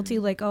felt guilty,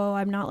 like, oh,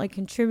 I'm not like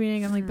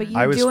contributing. I'm like, but you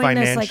I was doing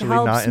this like financially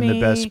helps not in me.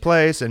 the best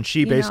place, and she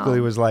you basically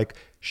know. was like,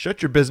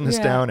 "Shut your business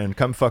Yeah. down and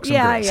come fuck some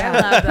Yeah, girls." yeah,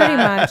 I love pretty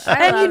that. much.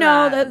 I And you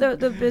know love that.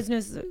 the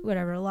business,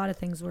 whatever. A lot of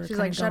things were. She's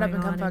kinda like, "Shut up going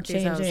and come on fuck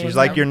these hoes." changing. She's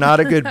like, "You're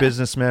not a good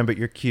businessman, but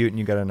you're cute and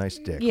you got a nice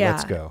dick. Yeah.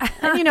 Let's go."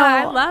 And you know,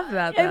 I love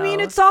that. I mean,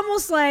 though. it's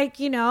almost like,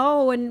 you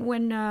know,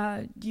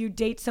 when you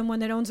date someone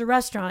that owns a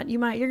restaurant, you're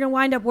gonna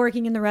wind up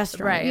working in the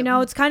restaurant. Right. You know,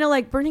 it's kind of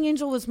like Burning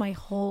Angel was my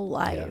whole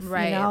life.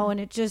 Right. You know, and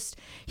it just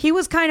he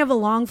was kind of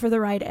along for the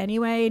ride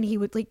anyway, and he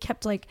would like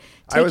kept like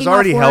I was taking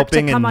already off work to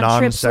helping in come on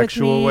trips with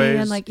non-sexual me, ways.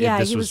 and like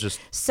This he was was just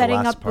the setting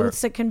last up part.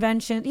 booths at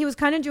convention. He was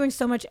kind of doing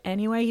so much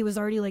anyway. He was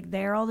already like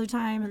there all the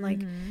time, and like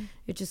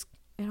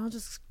it all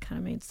just kind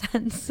of made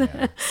sense.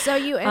 So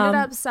you ended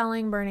up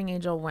selling Burning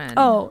Angel when?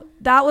 Oh,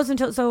 that was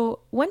until. So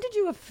when did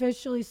you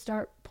officially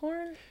start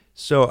porn?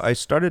 So I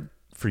started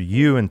for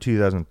you in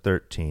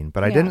 2013,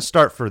 but I Yeah. didn't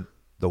start for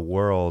the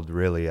world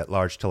really at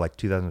large till like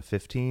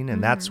 2015,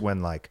 and that's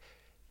when like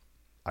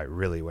I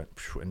really went.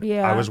 And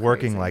Yeah. I was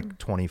working Crazy. like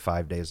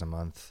 25 days a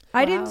month.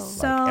 I didn't Wow. Like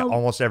sell.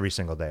 almost every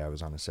single day I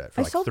was on a set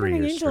for I like sold 3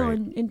 Burning years Angel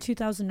straight. in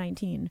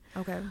 2019.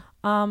 Okay.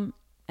 And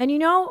you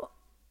know,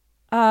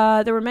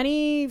 there were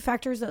many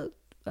factors that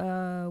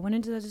went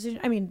into that decision.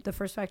 I mean, the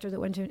first factor that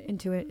went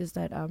into it is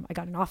that I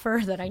got an offer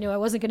that I knew I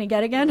wasn't going to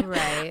get again.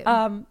 Right.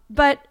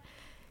 But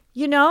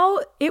you know,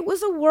 it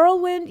was a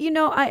whirlwind. You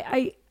know,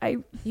 I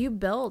You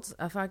built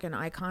a fucking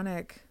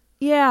iconic.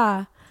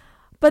 yeah.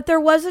 But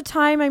there was a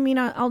time, I mean,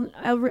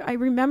 I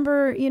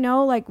remember, you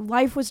know, like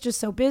life was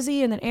just so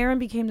busy, and then Aaron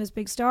became this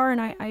big star,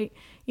 and I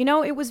you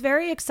know, it was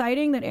very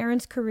exciting that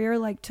Aaron's career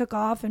like took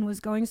off and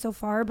was going so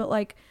far, but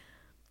like,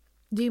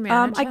 Do you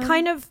manage I him?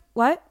 kind of,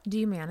 what? Do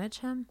you manage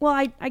him? Well,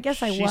 I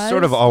guess I She was.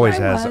 sort of always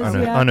I has was,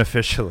 yeah.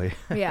 unofficially.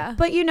 Yeah.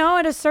 But you know,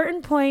 at a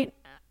certain point,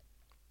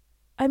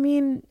 I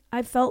mean,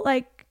 I felt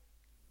like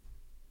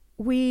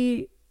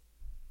we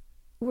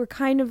were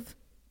kind of,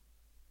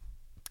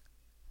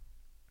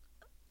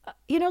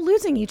 you know,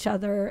 losing each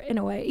other in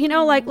a way. You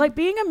know, like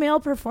being a male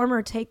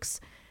performer takes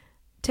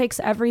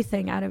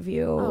everything out of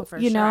you. Oh, for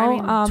you sure. know,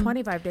 I mean,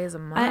 25 days a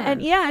month.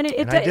 and yeah, and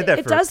And I did that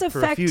it for, does for a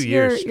affect few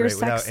your years straight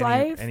sex without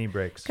life. any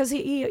breaks. Because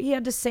he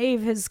had to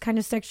save his kind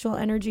of sexual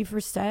energy for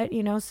set,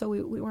 you know, so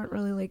we weren't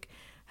really like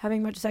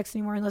having much sex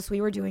anymore unless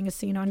we were doing a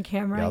scene on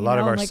camera. Yeah, a you lot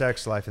know, of our and, like,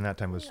 sex life in that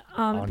time was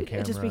on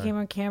camera. it just became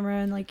on camera,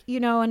 and like, you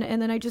know, and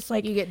then I just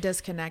like you get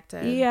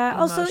disconnected. yeah.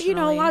 Also, you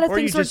know, a lot of Or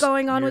you things were just-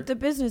 going on you're- with the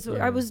business.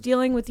 yeah. I was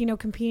dealing with, you know,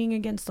 competing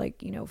against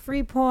like, you know,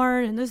 free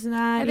porn and this and I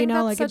that, think you know,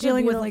 that's like such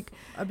dealing with like,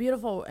 a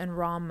beautiful and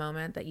raw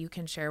moment that you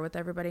can share with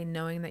everybody,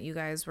 knowing that you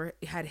guys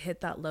had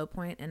hit that low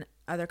point, and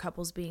other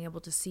couples being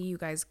able to see you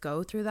guys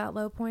go through that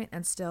low point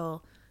and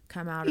still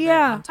come out of it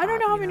yeah. on top, I don't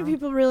know how you many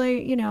people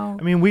really, you know,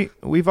 I mean,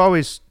 we've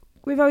always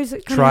we've always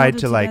kind of tried held it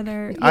to like.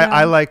 together. I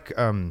Yeah. like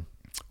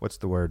what's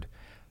the word?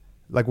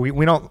 Like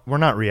we're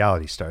not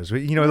reality stars.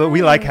 We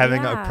we like Right,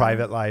 having yeah. a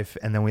private life,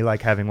 and then we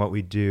like having what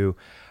we do.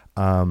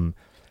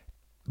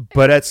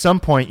 But at some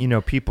point, you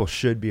know, people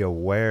should be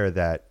aware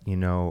that, you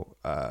know,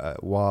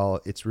 while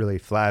it's really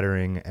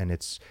flattering and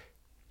it's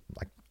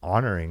like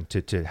honoring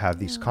to have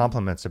these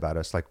compliments about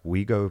us, like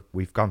we've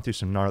gone through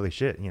some gnarly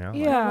shit, you know.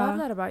 Like, Yeah. I love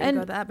that about you. And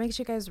though. That makes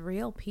you guys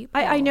real people.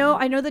 I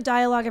know the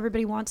dialogue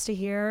everybody wants to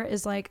hear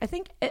is like, I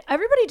think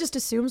everybody just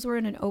assumes we're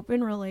in an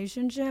open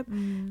relationship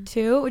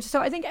too, so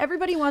I think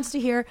everybody wants to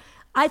hear,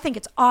 I think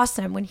it's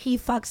awesome when he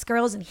fucks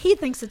girls, and he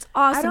thinks it's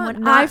awesome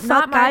when I fuck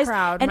not my guys.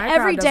 crowd. And My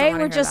every crowd doesn't day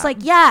wanna we're hear just that. like,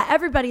 yeah,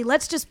 everybody,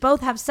 let's just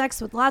both have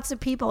sex with lots of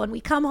people, and we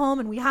come home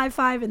and we high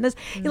five, and this,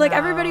 like,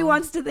 everybody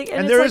wants to think,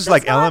 and it's there is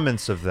like that's not-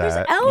 elements of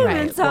that. There's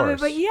elements you know, of it,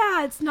 but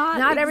yeah, it's not.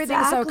 Not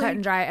everything's so exactly- cut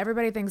and dry.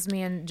 Everybody thinks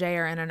me and Jay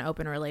are in an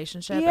open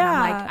relationship, and Yeah.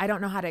 I'm like, I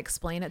don't know how to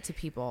explain it to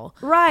people.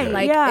 Right,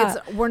 Like yeah.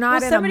 we're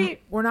not Well,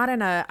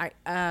 in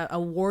a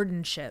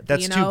wardenship.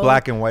 That's you too know?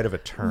 black and white of a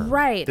term.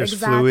 Right. There's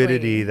exactly.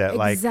 fluidity that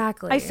like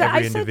exactly. I said,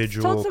 every I said,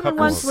 individual told someone couple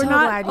once, is we're So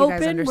not glad you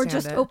guys open, we're understand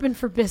just it. open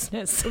for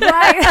business.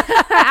 right.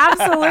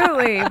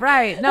 Absolutely.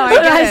 Right. No, I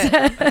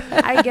get it.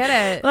 I get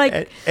it.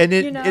 Like, and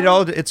it you know? it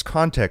all it's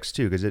context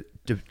too, because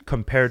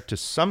compared to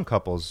some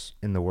couples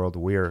in the world,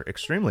 we're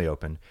extremely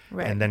open,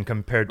 Right. and then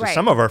compared to Right.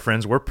 some of our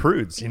friends, we're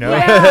prudes, you know. yeah,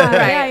 Right,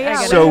 yeah, I yeah.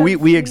 get So it.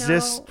 we You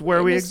exist know, where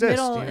in we this exist,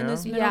 middle- you in know?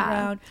 this middle Yeah.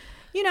 ground.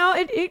 You know,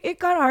 it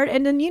got hard,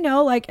 and then, you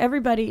know, like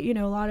everybody, you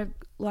know, a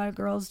lot of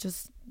girls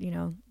just, you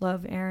know,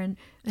 love Aaron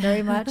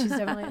very much. He's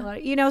definitely a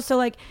lot, you know, so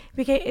like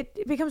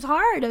it becomes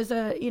hard as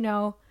a, you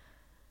know,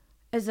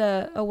 as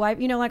a wife,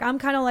 you know, like I'm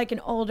kind of like an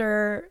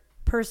older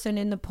person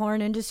in the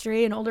porn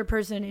industry, an older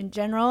person in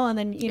general, and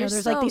then, you know, You're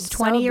there's so- like these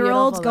so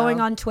 20-year-olds beautiful, going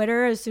though. on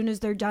Twitter as soon as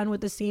they're done with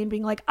the scene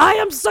being like, I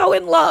am so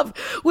in love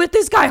with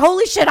this guy,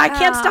 holy shit, I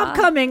can't stop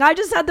coming, I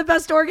just had the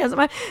best orgasm.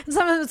 And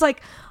sometimes it's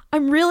like,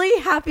 I'm really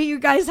happy you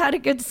guys had a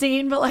good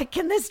scene, but like,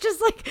 can this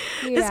just like,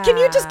 can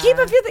you just keep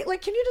a few things?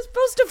 Like, can you just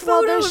post a photo?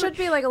 Well, there should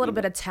be like a little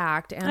bit of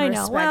tact and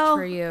respect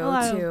for you a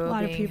lot too. A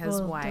lot of being people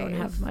his wife, don't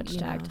have much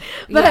tact.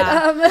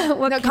 But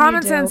What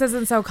common sense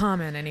isn't so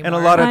common anymore. And a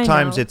lot of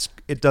times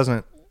it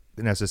doesn't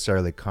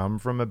necessarily come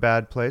from a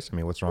bad place. I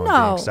mean, what's wrong with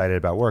being excited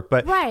about work?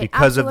 But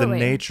because of the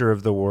nature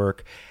of the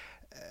work,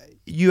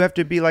 you have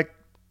to be like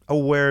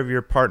aware of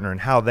your partner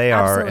and how they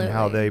are and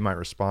how they might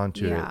respond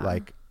to it.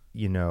 Like,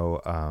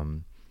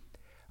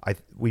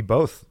 we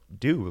both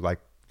do like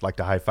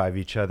to high five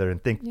each other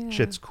and think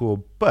shit's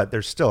cool, but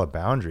there's still a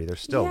boundary. There's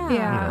still,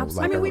 I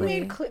mean, we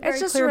made it's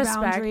just clear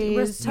respect,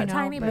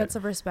 tiny but, bits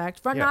of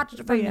respect from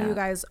not from you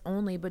guys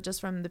only, but just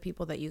from the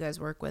people that you guys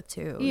work with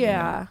too.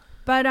 Yeah.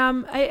 But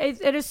I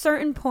at a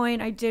certain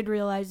point, I did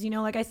realize,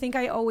 like, I think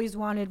I always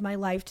wanted my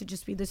life to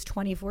just be this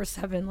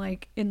 24/7,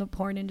 like in the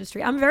porn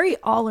industry. I'm very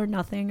all or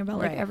nothing about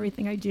like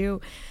everything I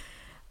do.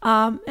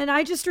 And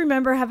I just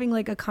remember having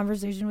like a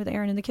conversation with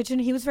Aaron in the kitchen.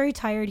 He was very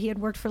tired. He had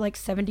worked for like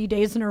 70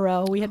 days in a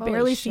row. We had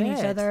barely seen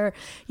each other.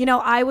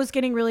 I was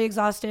getting really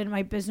exhausted.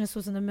 My business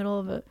was in the middle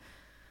of a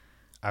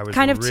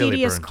kind of really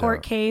tedious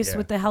court case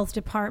with the health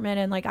department.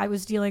 And like, I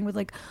was dealing with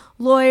like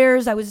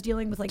lawyers. I was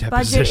dealing with like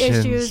budget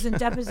issues and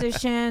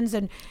depositions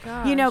and,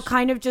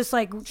 kind of just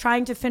like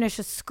trying to finish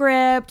a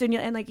script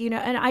and like,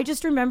 and I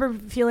just remember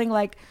feeling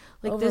like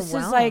this is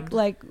and I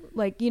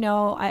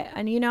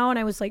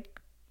was like,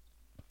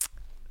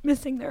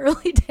 missing the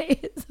early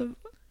days of,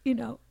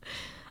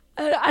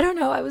 I don't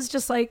know. I was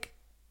just like,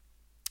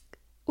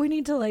 we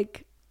need to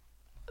like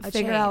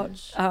figure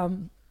out.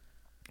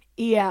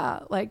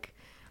 Like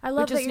I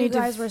love that you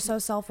guys were so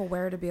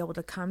self-aware to be able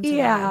to come to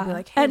that and be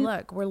like, hey,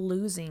 look, we're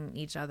losing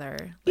each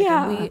other. Like,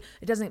 and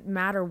it doesn't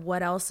matter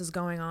what else is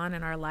going on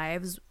in our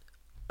lives.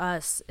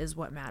 Us is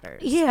what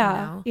matters.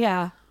 Yeah.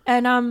 Yeah.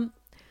 And,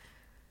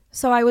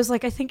 so I was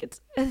like, I think it's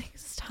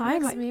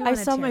time I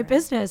sell my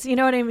business. You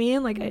know what I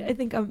mean? Like, I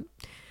think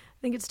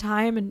it's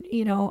time, and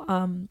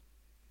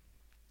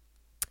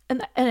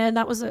and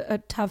that was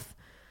a tough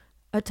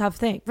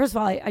thing. First of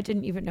all, I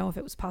didn't even know if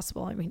it was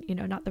possible. I mean,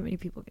 not that many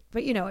people,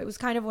 but it was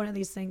kind of one of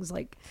these things.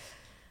 Like,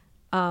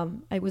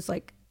 I was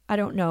like, I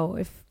don't know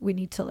if we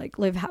need to like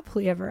live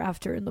happily ever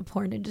after in the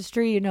porn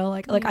industry.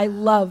 Like I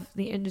love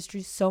the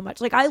industry so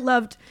much. Like I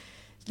loved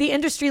the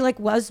industry. Like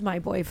was my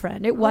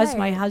boyfriend. It was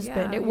my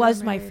husband. It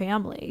was my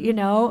family.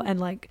 And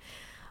like,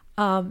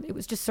 it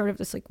was just sort of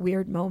this like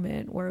weird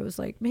moment where it was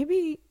like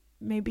maybe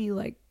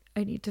like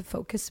I need to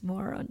focus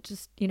more on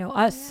just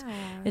us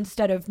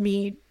instead of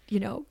me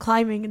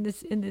climbing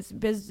in this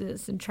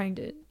business and trying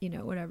to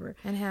whatever,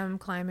 and him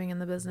climbing in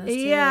the business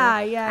too.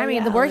 I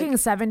mean the working like,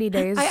 70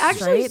 days I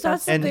actually straight, saw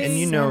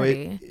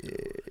something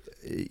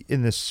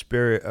in the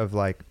spirit of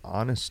like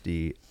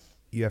honesty,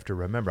 you have to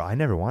remember I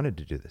never wanted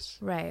to do this,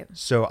 right?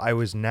 So I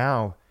was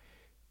now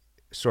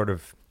sort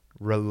of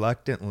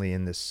reluctantly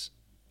in this.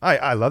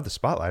 I love the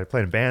spotlight. I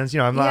played in bands.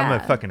 I'm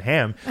a fucking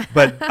ham,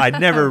 but I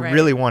never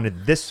really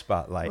wanted this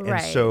spotlight.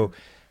 And so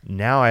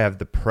now I have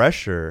the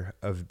pressure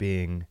of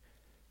being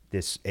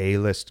this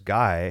A-list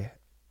guy,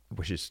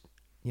 which is,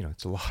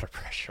 it's a lot of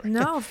pressure.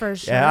 No, for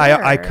sure.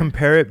 Yeah, I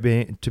compare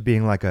it to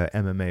being like a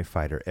MMA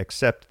fighter,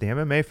 except the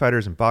MMA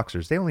fighters and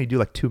boxers, they only do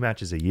like 2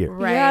 matches a year.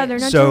 Right. Yeah, they're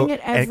not doing it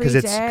every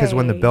day. Because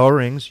when the bell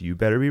rings, you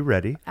better be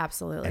ready.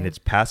 Absolutely. And it's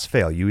pass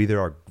fail. You either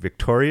are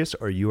victorious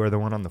or you are the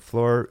one on the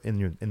floor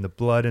in the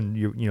blood and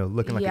you're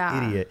looking like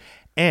an idiot.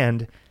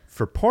 And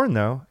for porn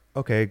though,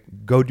 okay,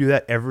 go do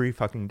that every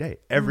fucking day,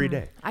 every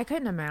day. I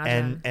couldn't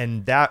imagine.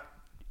 And that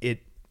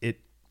it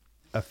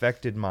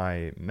affected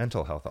my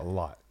mental health a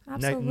lot.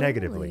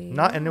 Negatively.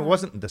 And it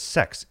wasn't the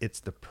sex, it's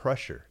the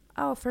pressure.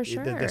 Oh, for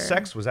sure. The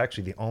sex was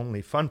actually the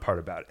only fun part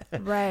about it.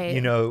 Right.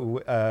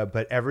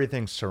 But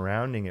everything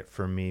surrounding it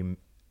for me,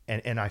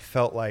 and I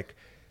felt like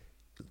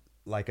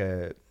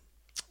a,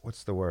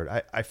 what's the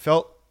word? I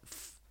felt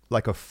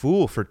like a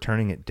fool for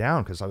turning it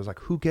down because I was like,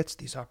 who gets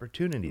these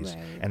opportunities?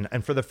 Right.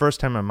 And for the first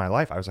time in my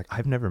life, I was like,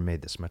 I've never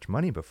made this much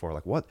money before.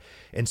 Like what?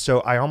 And so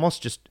I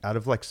almost just out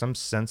of like some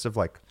sense of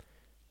like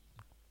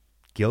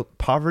guilt,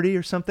 poverty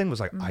or something was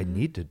like, I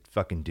need to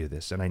fucking do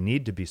this and I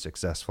need to be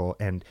successful.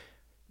 And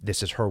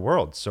this is her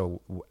world.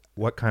 So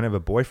what kind of a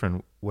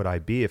boyfriend would I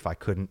be if I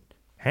couldn't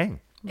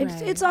hang?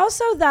 Right. It's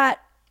also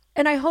that,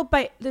 and I hope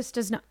this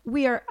does not,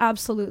 we are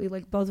absolutely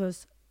like both of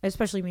us,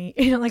 especially me,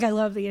 like I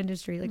love the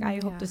industry. Like I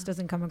hope this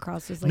doesn't come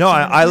across as like, no,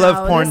 I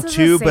love porn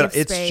too, but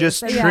it's just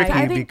tricky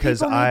I think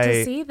because people need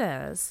to see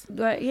this.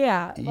 But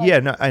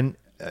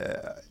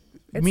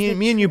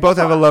me and you both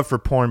have a love for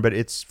porn, but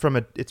it's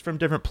from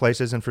different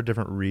places and for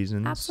different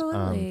reasons.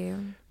 Absolutely.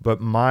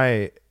 But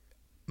my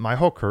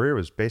whole career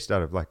was based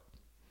out of like,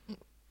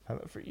 I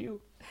love for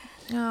you.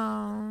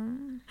 Oh.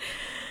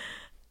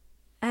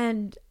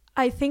 And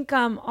I think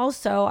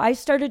also I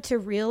started to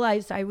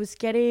realize I was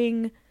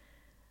getting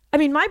I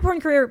mean, my porn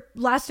career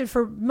lasted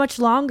for much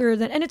longer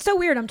than, and it's so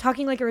weird. I'm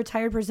talking like a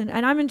retired person,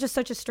 and I'm in just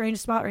such a strange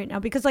spot right now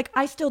because like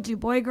I still do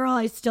boy girl.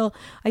 I still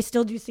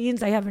do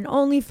scenes. I have an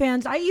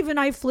OnlyFans.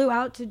 I flew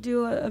out to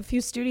do a few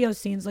studio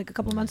scenes like a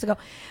couple months ago,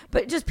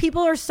 but just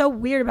people are so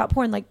weird about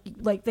porn.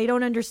 Like they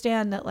don't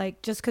understand that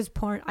like just because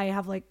porn, I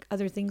have like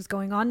other things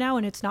going on now,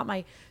 and it's not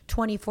my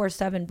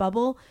 24/7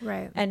 bubble.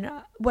 Right. And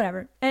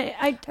whatever. And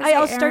I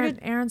also started.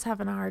 Aaron's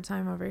having a hard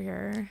time over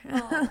here.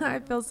 I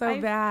feel so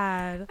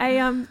bad.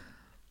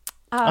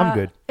 I'm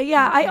good.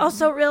 Yeah, I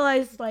also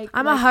realized like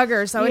I'm a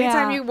hugger, so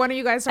anytime one of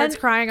you guys starts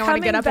crying, I want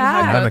to get up and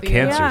hug I'm a both of you.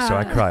 Cancer, so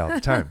I cry all the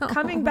time.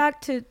 Coming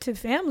back to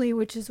family,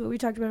 which is what we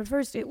talked about at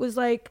first, it was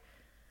like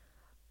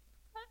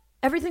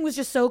everything was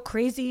just so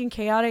crazy and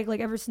chaotic. Like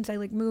ever since I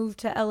like moved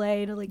to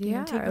LA to like take it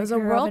was my a career off,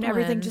 and whirlwind,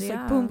 everything just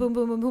like boom, boom,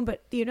 boom, boom, boom.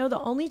 But you know, the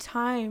only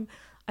time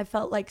I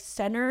felt like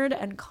centered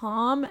and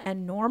calm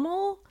and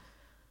normal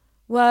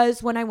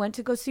was when I went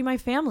to go see my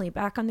family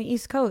back on the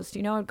East Coast.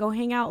 You know, I'd go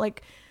hang out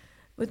like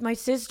with my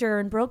sister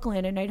in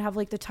Brooklyn, and I'd have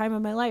like the time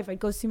of my life. I'd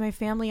go see my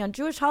family on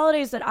Jewish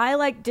holidays that I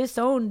like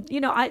disowned. You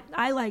know,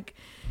 I like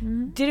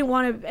didn't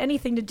want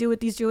anything to do with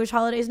these Jewish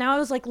holidays. Now I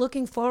was like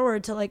looking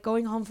forward to like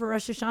going home for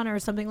Rosh Hashanah or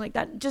something like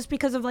that, just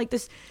because of like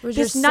this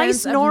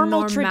nice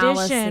normal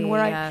tradition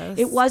where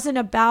it wasn't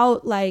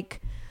about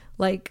like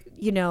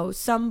you know,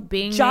 some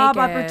being job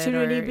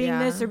opportunity, being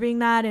this or being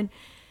that, and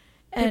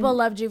people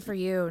loved you for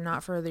you,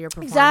 not for your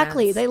performance.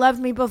 Exactly. They loved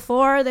me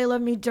before, they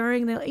loved me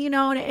during, you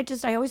know, and it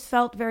just, I always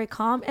felt very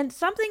calm. And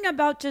something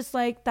about just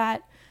like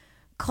that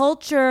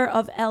culture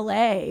of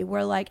LA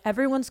where like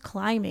everyone's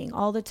climbing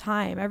all the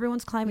time.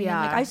 Everyone's climbing.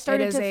 Yeah, and like I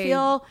started to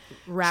feel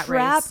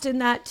trapped in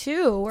that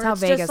too. Where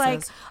it's just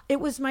like, it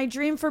was my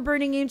dream for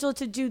Burning Angel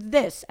to do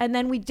this. And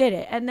then we did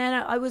it. And then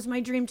it was my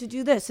dream to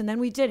do this. And then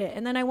we did it.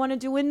 And then I wanted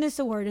to win this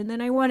award. And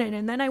then I won it.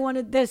 And then I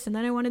wanted this. And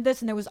then I wanted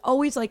this. And there was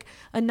always like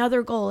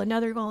another goal,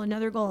 another goal,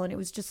 another goal. And it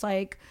was just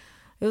like,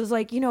 it was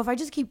like, you know, if I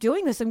just keep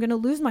doing this, I'm going to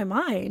lose my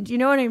mind. You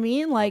know what I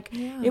mean? Like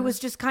it was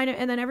just kind of,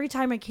 and then every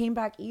time I came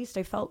back East,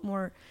 I felt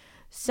more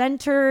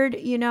centered,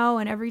 you know,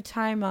 and every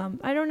time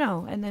I don't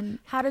know. And then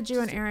how did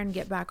you and Aaron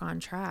get back on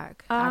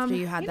track after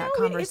you had that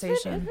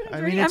conversation?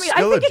 It's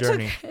still a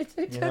journey.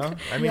 You know?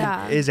 I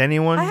mean, is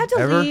anyone I had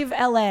to leave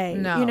LA.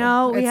 No, you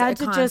know, we had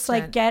to just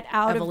like get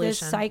out of this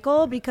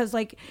cycle, because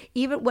like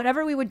even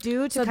whatever we would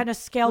do to kind of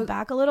scale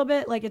back a little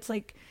bit, like it's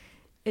like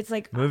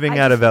moving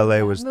out of LA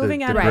was the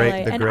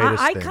greatest and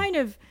I kind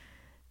of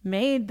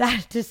made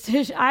that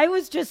decision. I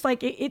was just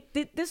like,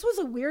 this was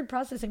a weird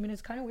process. I mean,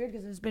 it's kind of weird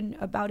because it's been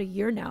about a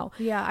year now.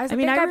 Yeah, I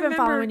mean, I've been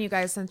following you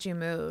guys since you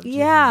moved.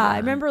 Yeah, I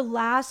remember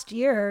last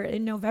year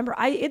in November.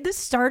 This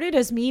started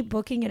as me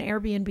booking an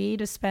Airbnb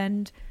to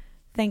spend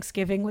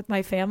Thanksgiving with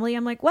my family.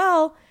 I'm like,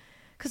 well,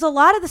 because a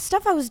lot of the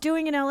stuff I was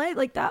doing in LA,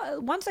 like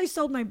that, once I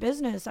sold my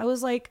business, I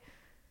was like,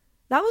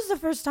 that was the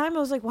first time I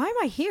was like, why am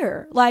I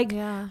here? Like,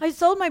 I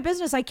sold my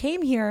business. I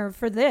came here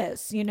for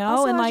this, you know?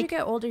 Also, and as like, you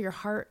get older, your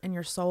heart and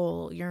your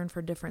soul yearn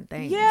for different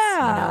things.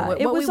 Yeah. You know,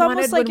 it what was we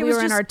almost wanted like when it we was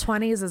were just, in our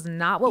 20s is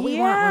not what we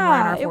want when we're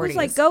in our 40s. It was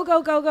like, go,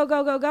 go, go, go,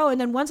 go, go, go.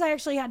 And then once I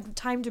actually had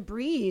time to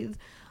breathe,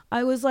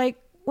 I was like,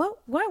 well,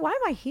 why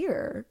am I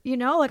here? You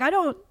know, like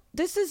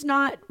this is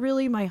not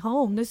really my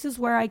home. This is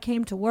where I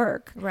came to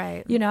work.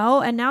 Right. You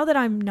know, and now that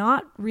I'm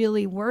not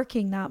really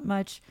working that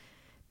much,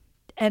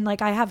 and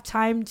like I have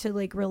time to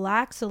like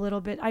relax a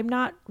little bit, I'm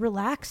not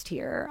relaxed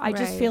here. I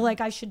just feel like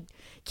I should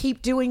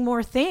keep doing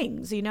more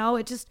things, you know?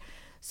 It just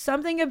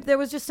there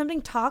was just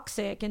something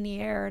toxic in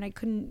the air, and I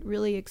couldn't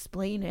really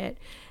explain it.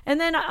 And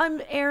then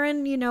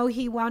Aaron, you know,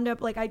 he wound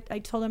up like I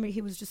told him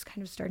he was just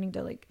kind of starting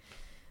to like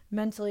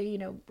mentally, you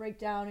know, break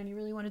down, and he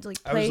really wanted to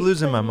like play. I was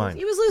losing my mind.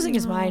 He was losing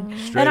his mind.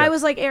 Straight and up. I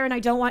was like, Aaron,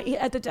 I don't want you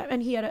at the time.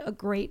 And he had a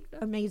great,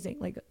 amazing,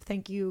 like,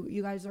 thank you.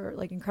 You guys are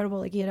like incredible.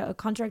 Like he had a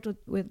contract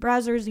with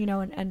Brazzers, you know,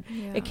 and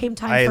it came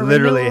time I for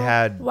literally renewal.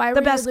 had Why the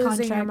were best you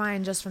losing your contract.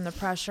 mind just from the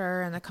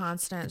pressure and the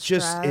constant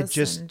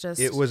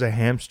it was a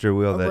hamster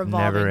wheel that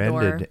never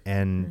ended.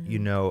 And you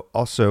know,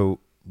 also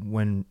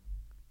when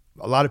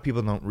a lot of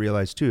people don't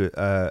realize too,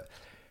 to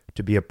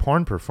be a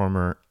porn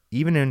performer,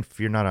 even if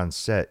you're not on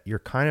set, you're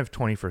kind of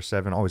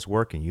 24/7 always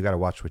working. You got to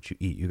watch what you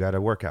eat. You got to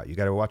work out. You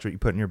got to watch what you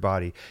put in your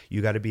body.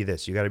 You got to be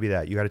this. You got to be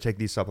that. You got to take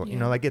these supplements. You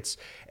know, like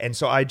and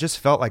so I just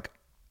felt like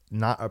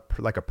not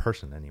like a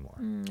person anymore.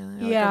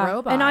 Like a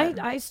robot. And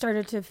I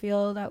started to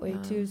feel that way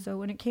too. So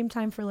when it came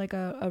time for like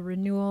a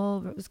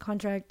renewal, it was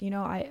contract, you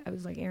know, I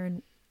was like,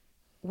 Aaron,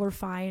 we're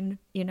fine,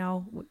 you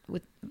know,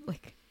 with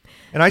like.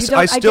 And I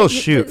still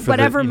shoot for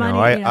whatever the,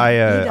 money.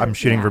 I'm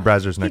shooting for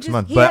Brazzers next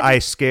month, but I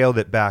scaled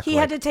it back. He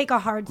had to take a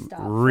hard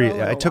stop.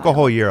 I took a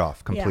whole year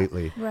off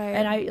completely. Yeah.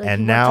 Right.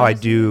 And now I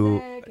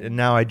do.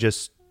 Now I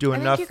just do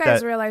enough. I think you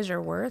guys realize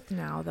your worth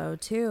now, though,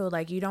 too.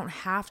 Like you don't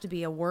have to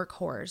be a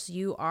workhorse.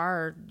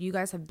 You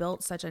guys have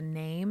built such a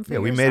name for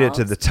yourselves. We made it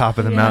to the top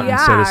of the mountain,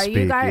 so to speak.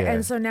 You guys,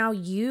 and so now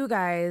you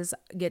guys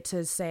get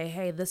to say,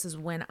 "Hey, this is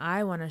when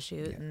I want to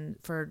shoot, and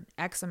for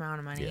X amount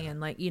of money." And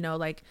like you know,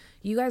 like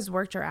you guys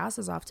worked your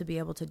asses off to be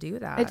able to do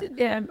that.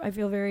 I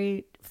feel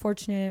very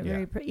fortunate.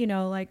 Very, you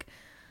know, like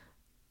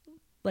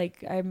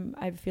like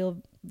I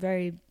feel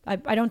very,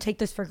 I don't take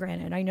this for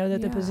granted. I know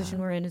that the position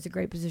we're in is a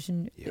great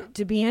position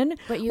to be in,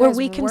 but you where guys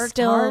we can worked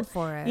still hard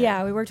for it.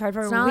 Yeah, we worked hard for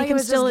it. It's not We like can it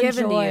was still just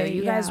given enjoy. to you.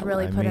 You guys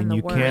really I put in mean, the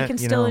you work. can't, We can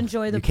you still know,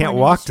 enjoy the you can't porn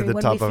walk to industry the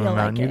when top we of a feel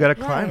mountain. like You it. got to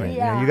climb it. You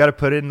know, Yeah. you got to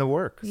put in the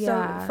work.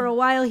 So for a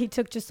while, he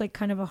took just like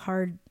kind of a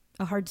hard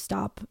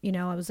stop. You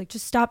know, I was like,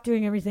 just stop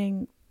doing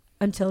everything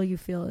until you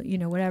feel, you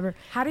know, whatever.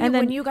 How do you,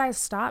 when you guys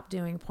stop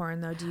doing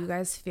porn though, do you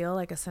guys feel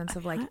like a sense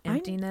of like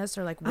emptiness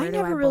or like where I do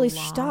I never really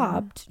belong?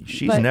 stopped.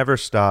 She's never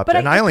stopped,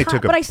 and I only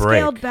took a break,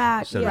 scaled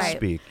back, so to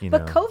speak. You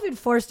but know. COVID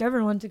forced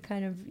everyone to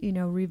kind of, you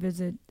know,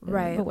 revisit,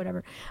 right? But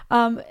whatever.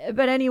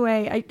 But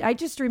anyway, I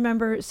just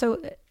remember.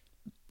 So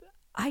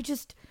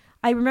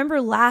I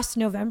remember last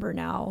November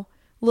now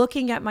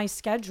looking at my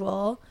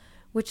schedule,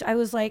 which I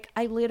was like,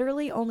 I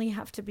literally only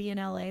have to be in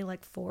LA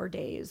like 4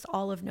 days,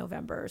 all of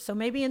November. So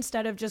maybe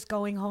instead of just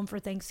going home for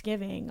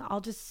Thanksgiving,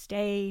 I'll just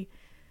stay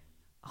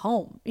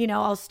home, you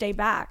know, I'll stay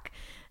back.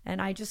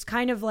 And I just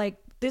kind of like,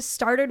 this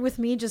started with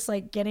me just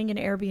like getting an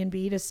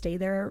Airbnb to stay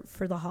there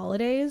for the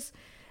holidays.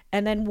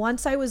 And then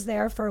once I was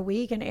there for a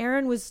week, and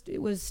Aaron was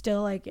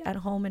still like at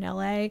home in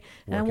LA.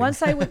 And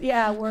once I was,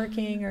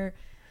 working, or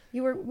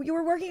you were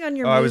working on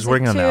your music I was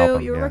working too. on the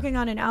album. You were working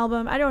on an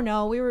album. I don't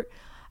know.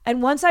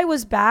 And once I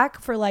was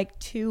back for like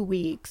 2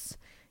 weeks,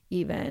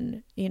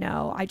 even, you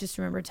know, I just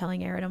remember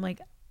telling Aaron, I'm like,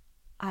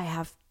 I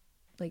have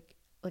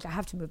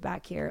to move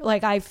back here.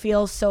 Like, I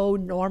feel so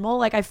normal.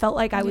 Like, I felt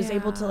like I was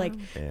able to like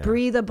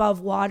breathe above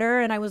water.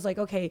 And I was like,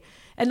 okay.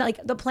 And like,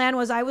 the plan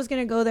was I was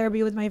going to go there,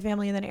 be with my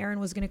family. And then Aaron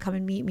was going to come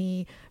and meet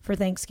me for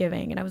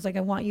Thanksgiving. And I was like,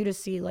 I want you to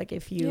see like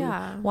if you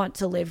want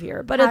to live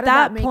here. But How at did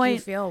that make point, you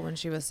feel when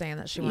she was saying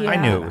that she wanted I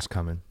to knew go it back? was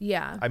coming.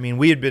 Yeah. I mean,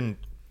 we had been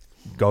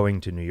going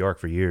to New York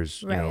for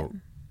years, Right. you know,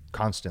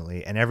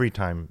 constantly. And every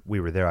time we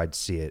were there, I'd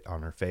see it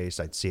on her face.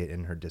 I'd see it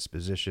in her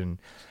disposition.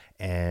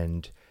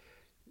 And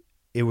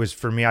it was,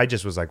 for me, I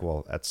just was like,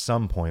 well, at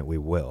some point we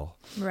will.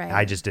 Right.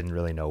 I just didn't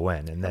really know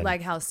when. And then,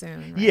 like how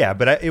soon. Right? yeah,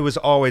 but it was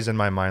always in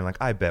my mind, like,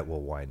 I bet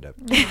we'll wind up.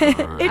 it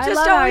I just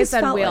love how he always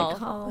said felt will. like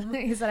home.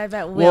 He said, I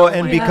bet will. Well,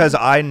 and wind up. because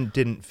I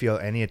didn't feel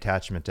any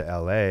attachment to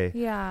LA.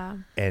 Yeah.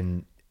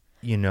 And,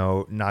 you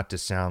know, not to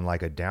sound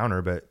like a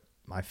downer, but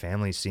my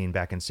family scene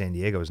back in San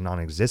Diego is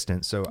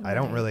non-existent. So I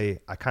don't really,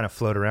 I kind of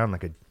float around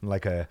like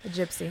a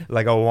gypsy,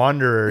 like a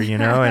wanderer, you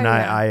know, and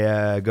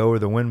I go where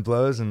the wind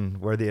blows and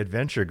where the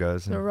adventure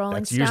goes. And the Rolling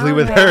that's Stone, usually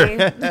with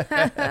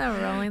her.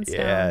 Rolling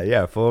Stone.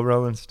 Yeah. Full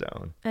Rolling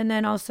Stone. And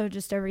then also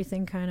just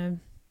everything kind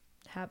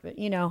of happened.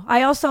 You know,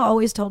 I also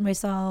always told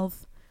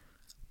myself,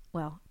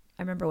 well,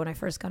 I remember when I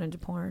first got into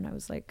porn, I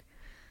was like,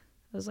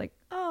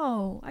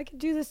 oh, I could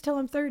do this till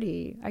I'm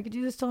 30. I could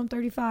do this till I'm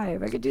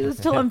 35. I could do this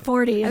till I'm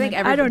 40. I think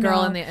every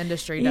girl in the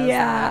industry does that.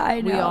 Yeah,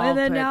 I know. We all and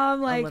then put now I'm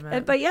a like,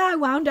 limit. but yeah, I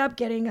wound up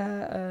getting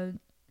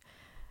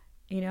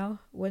you know,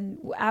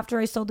 after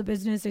I sold the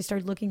business, I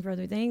started looking for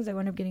other things. I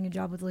wound up getting a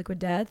job with Liquid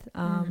Death.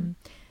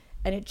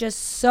 And it just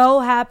so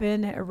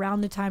happened that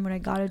around the time when I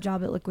got a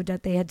job at Liquid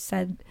Death, they had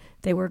said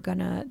they were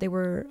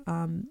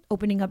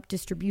opening up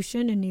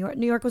distribution in New York.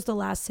 New York was the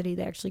last city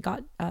they actually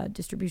got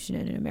distribution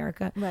in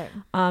America. Right.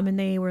 And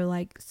they were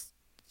like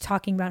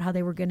talking about how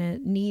they were going to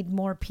need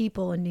more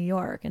people in New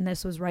York. And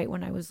this was right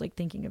when I was like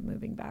thinking of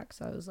moving back.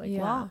 So I was like,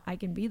 wow, I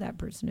can be that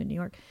person in New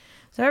York.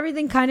 So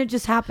everything kind of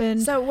just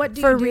happened. So what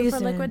do you do for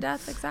Liquid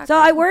Death exactly? So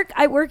I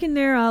work in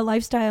their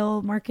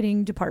lifestyle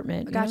marketing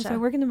department. Gotcha. You know? So I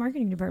work in the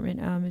marketing department.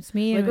 It's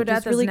me. Liquid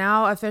Death is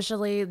now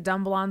officially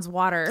Dumb Blonde's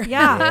water.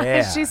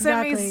 Yeah. She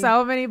sent me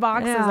so many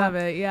boxes of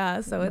it.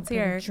 Yeah. So it's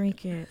here.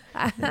 Drink it.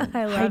 I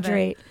love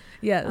Hydrate. it.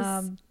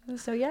 Yes.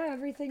 So yeah,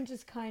 everything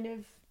just kind of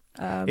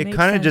it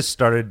kind of just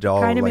started to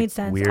all kind of like made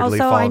sense. weirdly Also,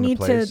 fall I into need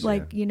place. to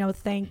like you know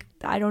thank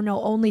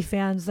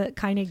OnlyFans that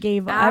kind of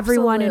gave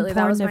everyone in That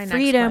porn was the my next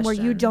freedom where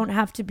you question. don't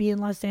have to be in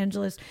Los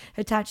Angeles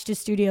attached to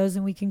studios,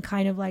 and we can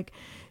kind of like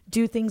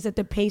do things at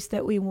the pace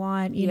that we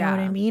want. You know what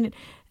I mean?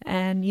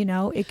 And you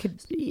know it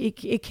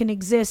can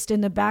exist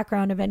in the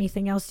background of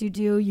anything else you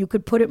do. You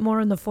could put it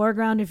more in the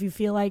foreground if you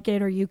feel like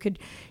it, or you could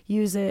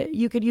use it.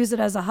 You could use it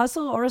as a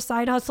hustle or a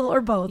side hustle or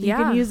both. You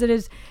can use it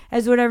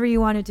as whatever you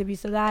want it to be.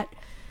 So that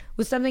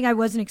was something I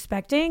wasn't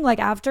expecting. Like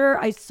after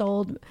I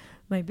sold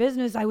my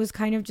business, I was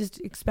kind of just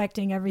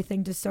expecting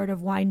everything to sort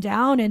of wind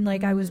down, and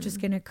like I was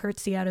just gonna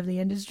curtsy out of the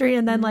industry.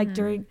 And then like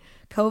during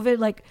COVID,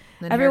 like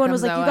then everyone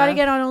was like, you got to OF.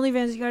 get on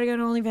OnlyFans, you got to get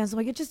on OnlyFans. I'm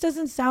like, it just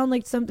doesn't sound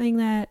like something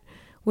that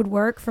would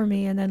work for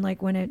me. And then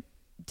like when it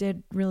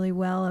did really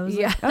well, I was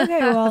like, okay,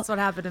 well, that's what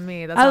happened to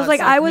me. That's I how was it like,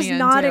 sucked I was me in,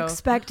 not too.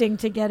 expecting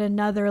to get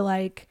another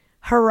like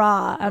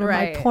hurrah out of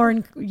Right. my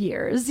porn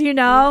years, you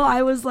know.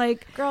 I was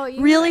like, Girl,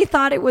 you really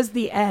thought it was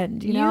the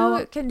end, you know.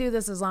 You can do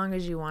this as long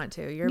as you want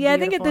to. You're I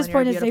think at beautiful this and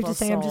you're a point it's safe to beautiful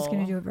say I'm just soul.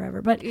 going to do it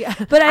forever. But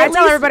But I at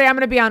tell least- everybody I'm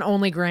going to be on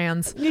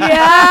OnlyGrams. yeah,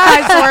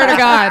 I swear to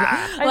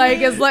God. Like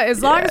as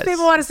long as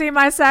people want to see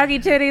my saggy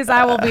titties,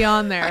 I will be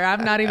on there.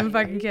 I'm not even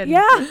fucking kidding.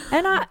 yeah,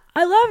 and I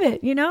love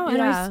it, you know. And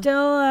Yeah. I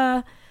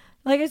still,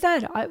 like I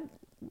said,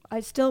 I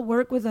still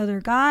work with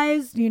other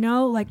guys, you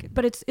know, like,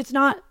 but it's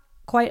not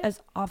quite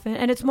as often,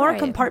 and it's more Right.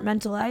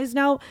 compartmentalized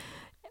now.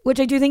 which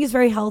I do think is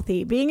very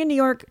healthy. Being in New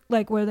York,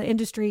 like where the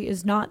industry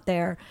is not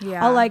there,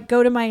 Yeah. I'll like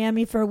go to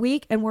Miami for a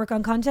week and work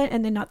on content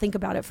and then not think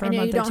about it for a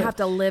month you don't or two. have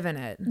to live in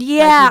it.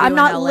 Yeah, like you do I'm in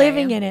not LA.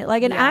 living in it.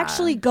 Like, and Yeah.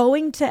 actually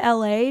going to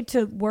LA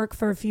to work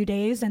for a few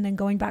days and then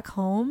going back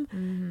home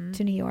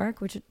to New York,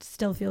 which it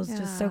still feels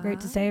just so great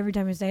to say every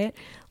time I say it.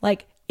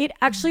 Like, it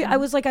actually, I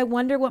was like, I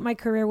wonder what my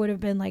career would have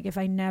been like if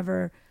I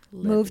never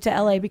moved to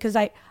LA, because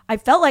I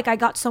felt like I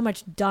got so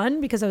much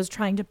done because I was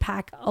trying to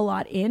pack a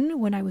lot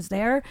in when I was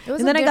there,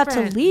 and then I got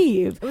to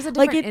leave. It was a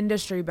different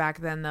industry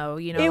back then, though.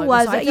 You know, it like,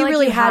 was. So I You feel like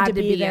really had to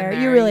be there.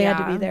 You really had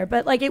to be there.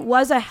 But like, it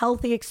was a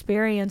healthy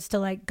experience to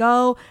like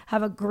go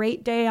have a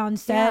great day on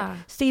set,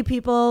 see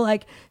people,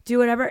 like do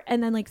whatever,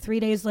 and then like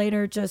 3 days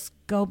later just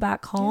go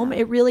back home.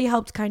 It really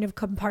helped kind of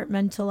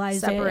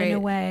compartmentalize Separate it in a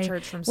way.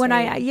 Church from when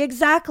state.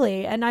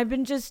 exactly, and I've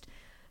been just.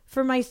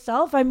 For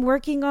myself, I'm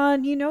working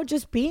on, you know,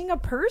 just being a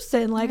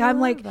person. Like, I'm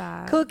like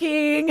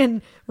cooking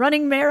and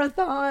running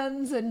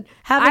marathons and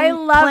having I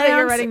love that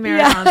you're plans. running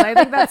marathons. I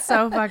think that's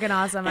so fucking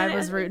awesome. I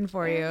was rooting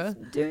for you.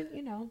 Doing,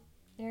 you know,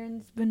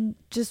 Aaron's been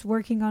just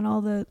working on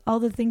all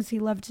the things he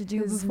loved to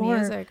do His before.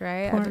 music,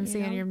 right? I've been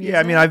seeing your music. Yeah,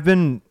 I mean, I've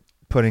been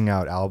putting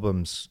out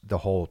albums the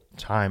whole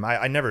time.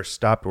 I never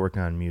stopped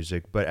working on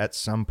music, but at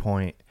some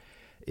point,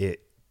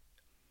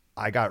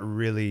 I got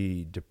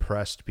really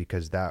depressed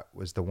because that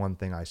was the one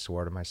thing I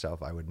swore to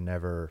myself I would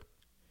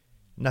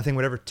nothing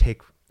would ever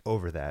take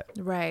over that.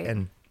 Right.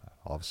 And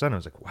all of a sudden I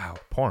was like, wow,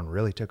 porn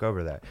really took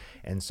over that.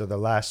 And so the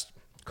last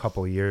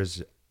couple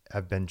years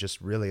have been just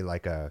really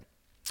like a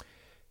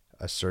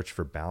search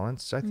for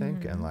balance, I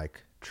think, and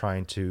like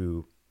trying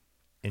to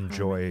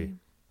enjoy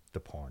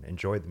the porn,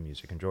 enjoy the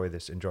music, enjoy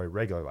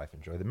regular life,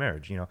 enjoy the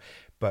marriage, you know.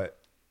 But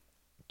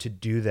to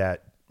do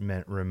that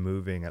meant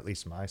removing at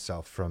least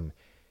myself from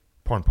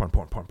porn.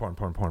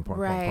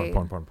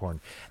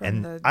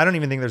 And I don't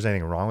even think there's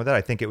anything wrong with that.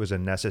 I think it was a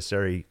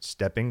necessary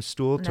stepping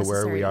stool to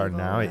where we are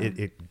now.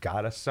 It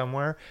got us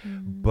somewhere.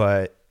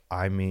 But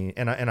I mean,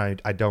 and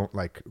I don't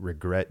like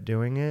regret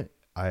doing it.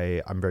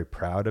 I'm very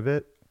proud of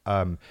it.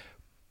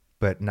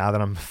 But now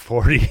that I'm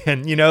 40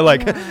 and, you know,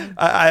 like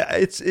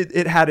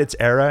it had its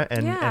era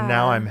and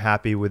now I'm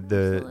happy with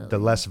the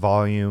less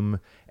volume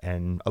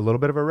and a little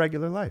bit of a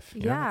regular life.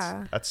 You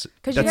know, that's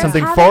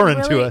something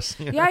foreign to us.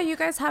 You know? Yeah, you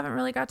guys haven't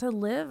really got to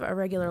live a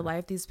regular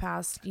life these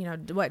past, you know,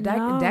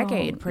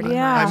 decade pretty much.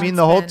 I mean,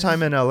 the whole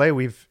time in LA,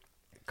 we've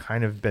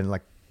kind of been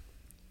like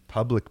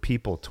public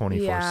people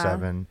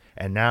 24/7,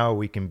 and now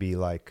we can be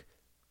like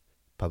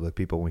public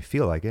people when we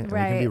feel like it, and we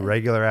can be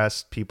regular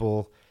ass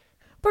people.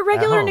 But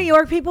regular New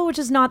York people, which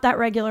is not that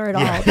regular at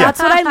all. That's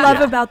what I love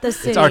about this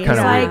city. It's our kind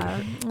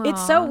of weird.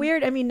 It's so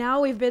weird. I mean,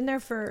 now we've been there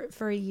for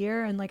a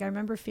year, and like I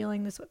remember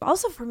feeling this.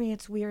 Also, for me,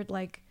 it's weird.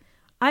 Like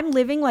I'm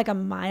living like a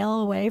mile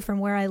away from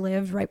where I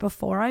lived right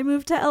before I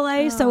moved to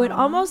LA, so it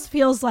almost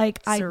feels like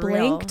I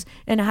blinked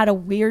and had a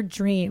weird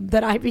dream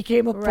that I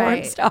became a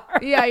porn star.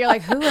 Yeah, you're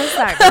like, who is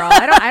that girl?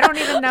 I don't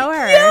even know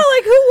her. Yeah,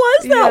 like who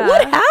was that? Yeah.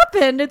 What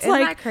happened? It's Isn't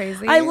like that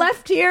crazy? I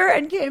left here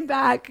and came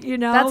back. You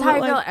know, that's how I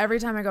like, feel every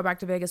time I go back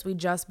to Vegas. We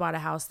just bought a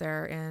house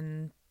there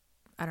in,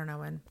 I don't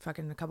know, in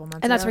fucking a couple months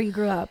and that's ago. where you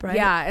grew up, right?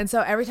 Yeah. And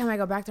so every time I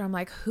go back there, I'm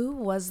like, who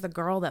was the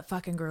girl that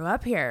fucking grew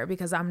up here?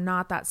 Because I'm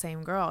not that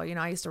same girl. You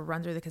know, I used to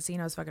run through the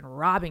casinos fucking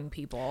robbing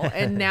people.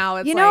 And now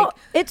it's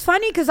it's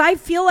funny because I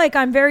feel like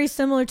I'm very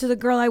similar to the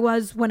girl I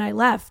was when I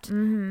left.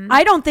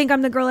 I don't think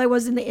I'm the girl I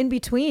was in the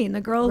in-between.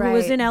 The girl who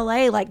was in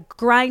LA, like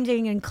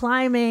grinding and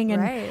climbing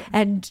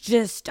and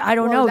just, I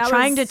don't know,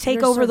 trying to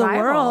take over the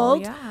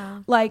world. Yeah.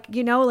 Like,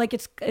 you know, like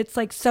it's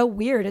like so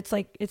weird. It's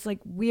like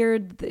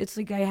weird. It's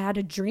like I had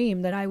a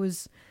dream that I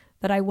was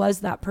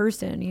that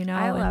person, you know.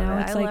 I love and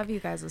it. it's I like love you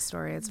guys'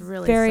 story. It's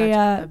really very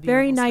such a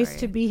very beautiful nice story.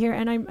 to be here,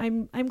 and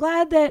I'm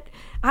glad that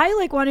I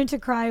like wanted to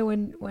cry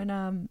when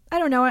I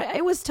don't know,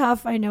 it was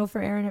tough, I know, for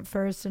Aaron at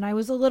first, and I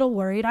was a little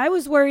worried. I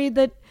was worried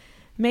that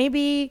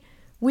maybe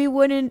we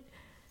wouldn't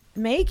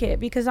make it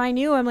because I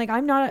knew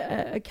I'm not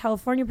a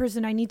California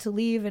person. I need to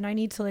leave and I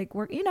need to like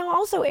work, you know.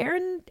 Also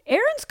Aaron's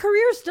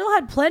career still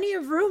had plenty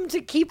of room to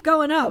keep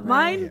going up.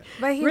 Mine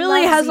But he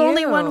really loves has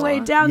only you. one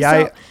way down.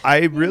 Yeah, So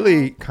I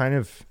really kind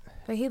of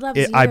But he loves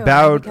you. I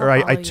bowed, and or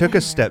he'll I follow took you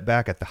a step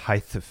back at the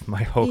height of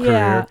my whole Yeah.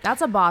 career,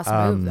 That's a boss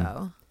move,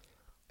 though.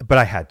 but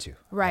I had to.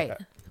 Right. I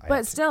But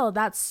had to. still,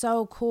 that's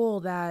so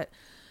cool that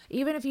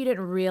even if you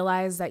didn't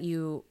realize that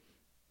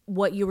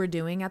what you were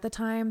doing at the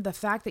time, the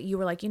fact that you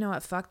were like, you know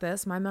what, fuck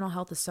this. My mental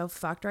health is so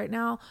fucked right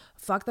now.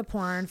 Fuck the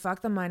porn,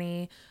 fuck the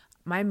money.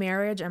 My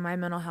marriage and my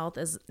mental health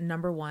is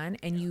number one.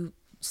 And you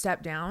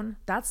step down.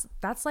 That's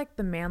like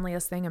the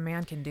manliest thing a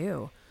man can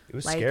do. It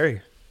was like,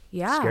 scary.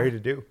 Yeah. Scary to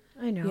do.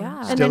 I know. Yeah.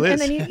 And Still then,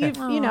 is. And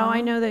then you know, I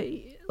know that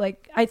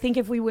like I think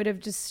if we would have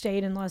just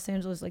stayed in Los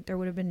Angeles, like there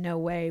would have been no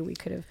way we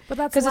could have. But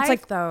that's 'cause life, it's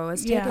like though,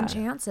 is yeah. taking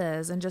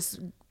chances and just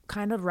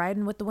kind of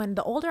riding with the wind.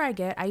 The older I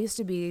get, I used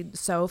to be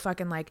so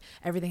fucking like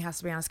everything has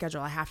to be on a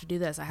schedule. I have to do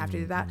this. I have to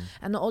do that.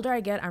 And the older I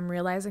get, I'm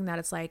realizing that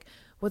it's like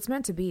what's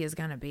meant to be is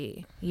gonna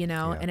be, you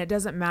know. And it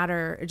doesn't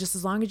matter. Just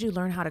as long as you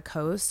learn how to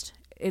coast,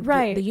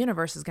 Right. the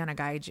universe is gonna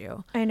guide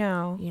you. I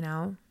know. You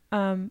know.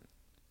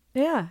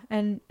 Yeah,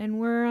 and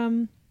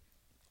we're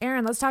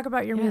Aaron, let's talk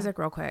about your music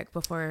real quick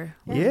before.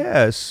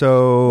 Yeah.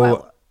 So.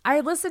 Well,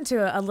 I listened to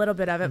a little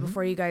bit of it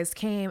before you guys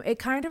came. It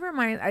kind of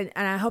reminds, and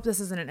I hope this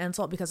isn't an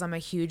insult because I'm a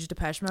huge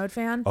Depeche Mode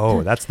fan.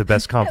 Oh, that's the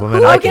best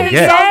compliment I can get.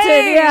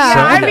 Yeah. So,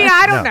 I mean,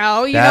 I don't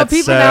know. You know,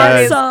 people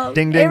nowadays.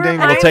 Ding, ding, ding.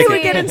 We'll I take would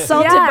it. get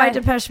insulted by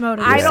Depeche Mode.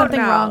 There's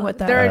something wrong with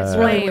that. They're It's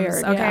really flames,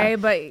 weird. okay?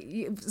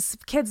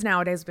 But kids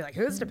nowadays will be like,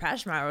 "Who's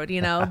Depeche Mode?" You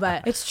know,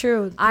 but it's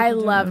true. I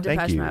love Thank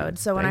Depeche you. Mode.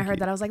 So when I Thank heard you.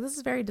 that, I was like, "This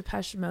is very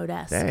Depeche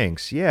Mode-esque."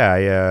 Thanks.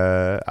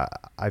 Yeah,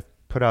 I've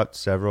put out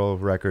several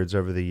records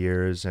over the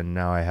years, and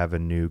now I have a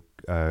new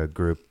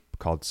group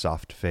called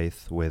Soft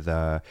Faith with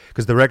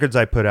because the records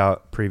I put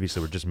out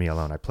previously were just me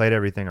alone. I played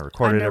everything, I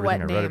recorded Under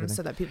everything, what I wrote name everything.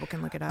 so that people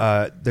can look it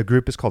up? The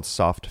group is called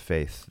Soft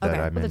Faith that Okay,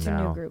 I'm but in it's a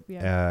now. new group,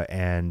 yeah.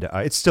 And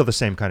it's still the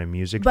same kind of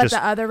music. But just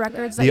the other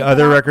records, that the you put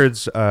other out?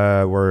 records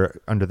were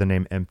under the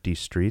name Empty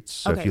Streets.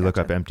 So Okay, if you look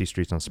up gotcha. Empty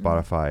Streets on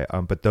Spotify,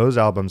 but those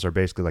albums are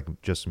basically like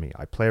just me.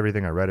 I play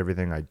everything, I write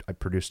everything, I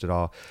produced it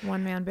all.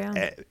 One man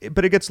band.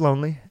 But it gets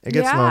lonely. It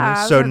gets Yeah, I lonely.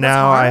 was So like, that's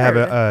now I have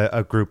hard.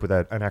 a group with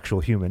an actual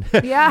human.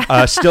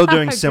 Yeah. Still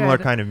doing similar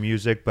Good. kind of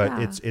music, but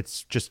Yeah.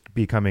 it's just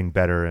becoming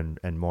better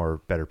and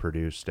more better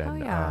produced.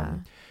 And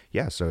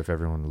yeah. so if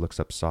everyone looks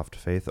up Soft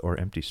Faith or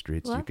Empty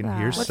Streets, you Love can that.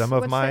 hear What's- some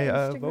of what's my the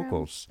Instagram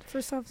vocals.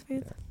 for Soft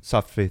Faith.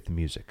 Soft Faith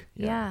Music.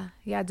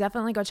 Yeah,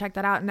 definitely go check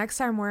that out. Next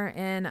time we're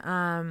in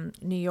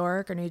New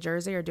York or New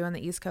Jersey or doing the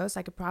East Coast,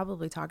 I could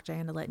probably talk Jay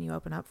into letting you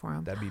open up for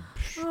him. That'd be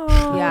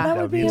Oh, Yeah. that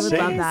would be He would love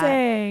that.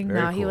 amazing.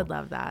 Very No, he cool. would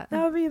love that.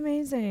 That would be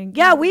amazing.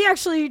 Yeah, we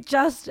actually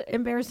just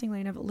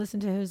embarrassingly never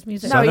listened to his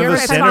music. No, Son you're of a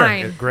it's Sinner.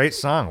 fine. A great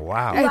song.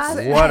 Wow.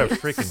 It's- What a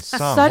freaking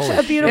song. Such Holy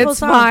a beautiful It's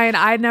song. fine.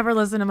 I never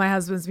listened to my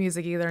husband's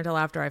music either until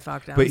after I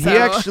fucked him. But he so.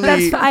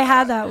 actually I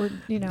had that with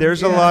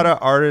there's a lot of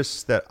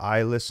artists that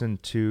I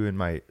listened to in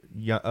my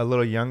a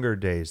little younger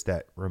days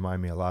that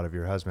remind me a lot of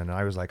your husband, and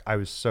I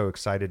was so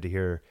excited to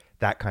hear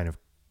that kind of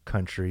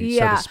country,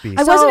 Yeah. so to speak.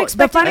 I wasn't the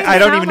expecting. funny- it to I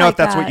don't sound even know like if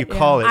that's what that. you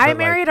call it. I but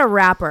married a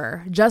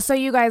rapper. Just so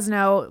you guys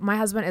know, my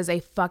husband is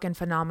a fucking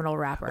phenomenal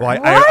rapper. Well,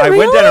 What? I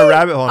went down a Really?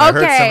 rabbit hole and I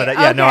heard some of that.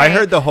 Yeah, no, I Okay.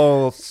 heard the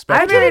whole I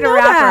spectrum. married a know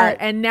rapper, that.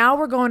 and now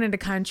we're going into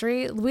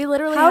country. We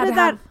literally How had did to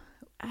that? have-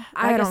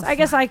 I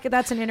guess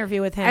that's an interview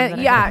with him. that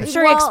I yeah, heard. I'm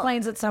sure he well,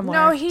 explains it somewhere.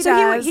 no, he so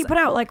does. He put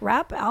out like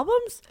rap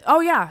albums.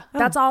 Oh yeah,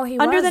 that's all he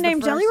Under was. the name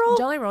first- Jelly Roll?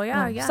 Jelly Roll,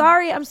 yeah, yeah.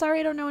 Sorry, I'm sorry.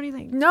 I don't know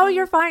anything. No,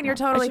 you're fine. You're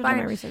No, I totally should've done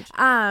fine. my research.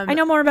 I I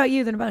know more about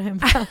you than about him.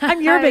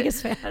 I'm your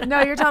biggest fan.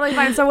 No, you're totally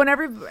fine. So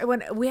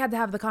when we had to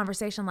have the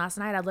conversation last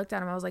night, I looked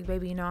at him. I was like,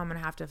 "Baby, you know I'm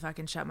gonna have to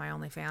fucking shut my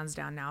OnlyFans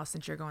down now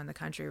since you're going the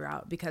country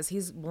route because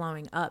he's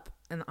blowing up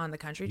on the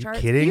country You charts."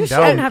 kidding? You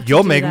shouldn't have to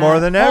You'll do make that. more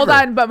than ever. Hold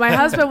on, but my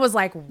husband was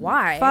like,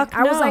 "Why?" Fuck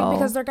I was like, no.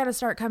 "Because they're gonna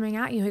start coming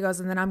at you." He goes,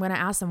 and then I'm gonna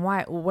ask them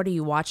why. Well, what are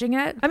you watching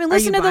it? I mean, Are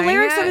listen you to the buying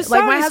lyrics of it? his Like,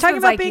 song. my He's talking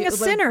husband's about like, being a like,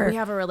 sinner. We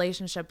have a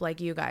relationship like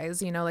you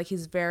guys. You know, like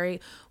he's very.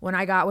 When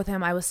I got with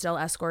him, I was still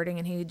escorting,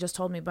 and he just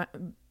told me, "But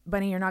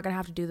Bunny, you're not gonna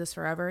have to do this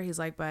forever." He's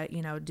like, "But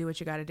you know, do what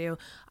you got to do."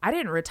 I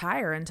didn't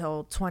retire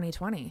until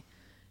 2020.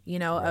 You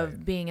know,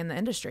 of being in the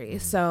industry.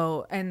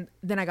 So, and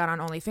then I got on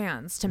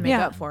OnlyFans to make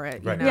Yeah. up for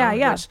it. You Right. know, Yeah,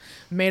 yeah. which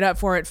made up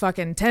for it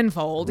fucking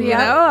tenfold. You Yeah.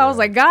 know, I was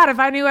like, God, if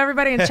I knew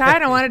everybody in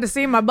China wanted to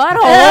see my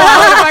butthole, I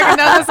would have fucking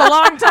done this a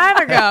long time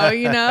ago.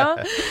 You know,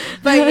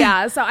 but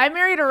yeah. So I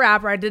married a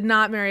rapper. I did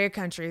not marry a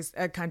country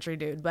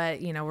dude.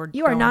 But you know,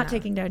 You are going not out.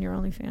 taking down your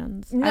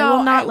OnlyFans. I No,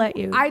 will not I- let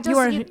you. I you just-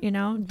 are, you- the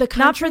not for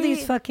country-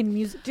 these fucking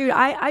music, dude.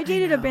 I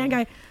dated a band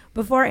guy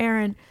before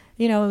Aaron.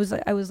 You know,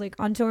 I was like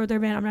on tour with their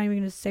band. I'm not even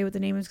gonna say what the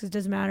name is because it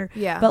doesn't matter.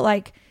 Yeah. But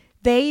like,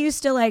 they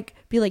used to like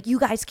be like, you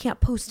guys can't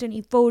post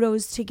any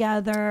photos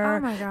together. Oh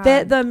my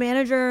God. The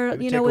manager,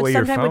 would you take know, would away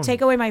your sometimes would phone.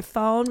 take away my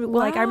phone.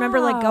 Like I remember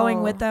like going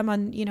Wow. with them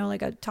on, you know,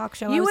 like a talk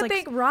show. I You was would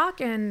like, think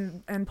rock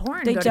and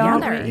porn they go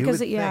don't together. You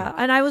because would yeah. think.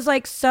 And I was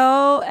like,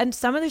 and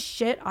some of the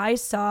shit I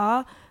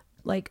saw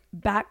like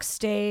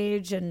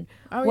backstage and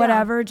Oh, yeah.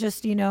 whatever,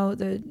 just, you know,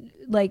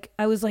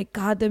 I was like,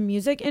 God, the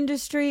music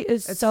industry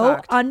is It's so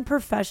fucked.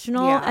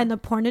 unprofessional Yeah. and the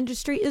porn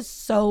industry is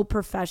so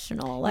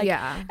professional. Like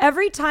Yeah.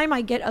 every time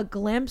I get a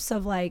glimpse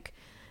of like,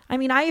 I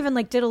mean, I even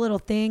like did a little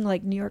thing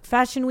like New York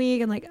Fashion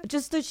Week and like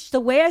just the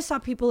way I saw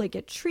people like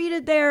get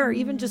treated there or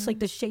even just like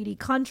the shady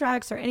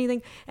contracts or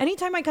anything.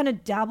 Anytime I kind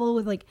of dabble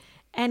with like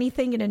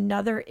anything in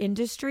another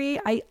industry,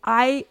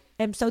 I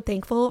am so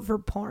thankful for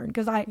porn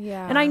because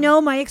Yeah. and I know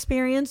my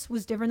experience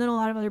was different than a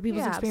lot of other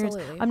people's Yeah, experience.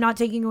 absolutely. I'm not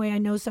taking away. I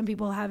know some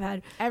people have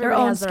had Everybody their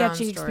own has their own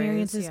sketchy stories,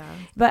 experiences, yeah.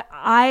 but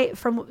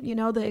from, you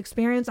know, the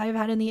experience I've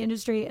had in the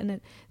industry and the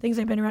things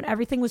I've been around,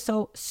 everything was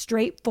so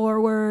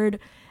straightforward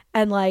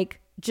and like,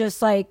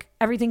 just like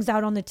everything's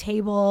out on the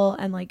table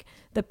and like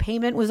the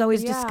payment was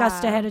always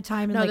discussed ahead of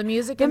time. And no, like,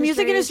 the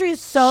music industry is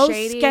so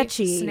shady,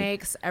 sketchy.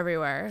 Snakes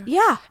everywhere.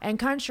 Yeah. And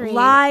country.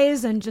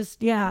 Lies and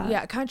just,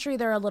 Yeah, country,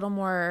 they're a little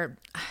more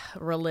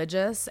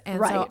religious. And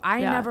so I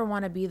yeah. never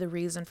want to be the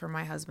reason for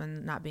my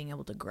husband not being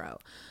able to grow.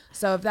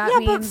 So if that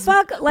means,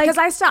 but fuck, like, because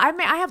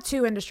I have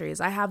two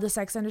industries. I have the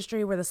sex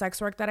industry where the sex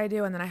work that I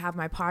do, and then I have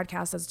my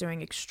podcast that's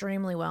doing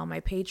extremely well, my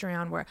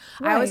Patreon, where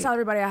I always tell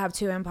everybody I have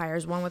two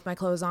empires, one with my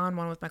clothes on,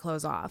 one with my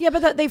clothes off. Yeah,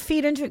 but they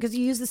feed into it because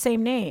you use the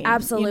same name.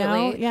 Absolutely. You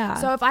know? Yeah.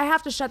 So if I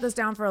have to shut this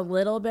down for a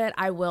little bit,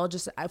 I will,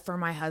 just for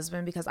my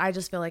husband, because I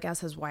just feel like as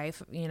his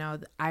wife, you know,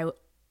 I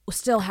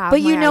still have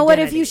but you my know identity. what,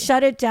 if you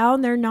shut it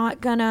down, they're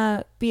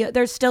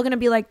still gonna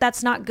be like,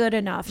 that's not good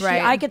enough.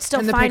 Right. I could still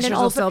And the find an pictures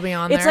will old still be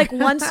on it's there. like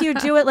once you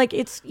do it, like,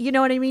 it's, you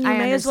know what I mean, you I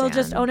may as well just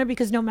understand. own it,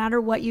 because no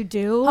matter what you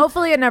do,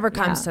 hopefully it never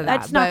comes to that.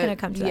 that's not but gonna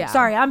come to yeah. that.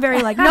 Sorry, I'm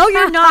very like, no,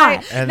 you're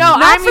not. And No,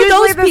 Not I'm for usually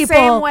those the people,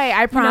 same way.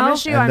 I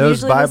promise you, And I'm those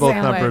usually Bible the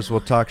same thumpers way.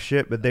 will talk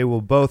shit, but they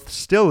will both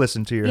still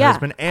listen to your Yeah.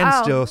 husband and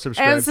still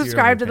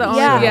subscribe to the OnlyFans.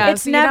 Yeah, OnlyFans. Yeah,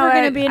 it's so you know never what?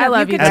 gonna be enough. I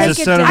love You you could guys. As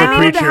take a it son of down. a I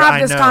needed to preacher, have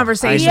I this know.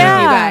 conversation I know.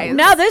 with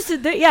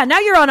you guys. Now now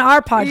you're on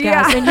our podcast,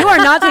 Yeah. and you are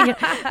not taking it.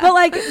 But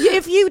like,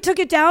 if you took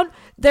it down,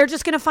 they're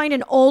just gonna find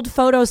an old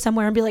photo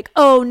somewhere and be like,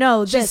 "Oh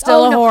no, She's this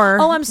still oh, a no. whore."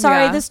 Oh, I'm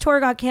sorry, Yeah. this tour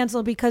got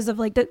canceled because of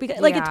like that.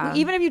 Like, Yeah.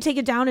 even if you take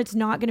it down, it's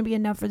not gonna be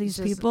enough for these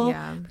Just- people.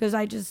 yeah. Because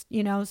I just,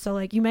 so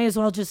like, you may as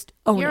well just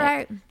own You're it.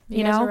 right.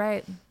 You guys know? are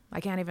right. I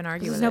can't even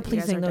argue There's with no it. You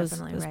guys pleasing are those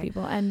definitely right.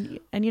 people, and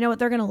you know what?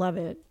 They're gonna love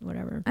it.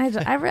 Whatever.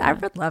 I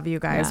would love you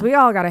guys. Yeah. We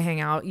all got to hang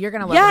out. You're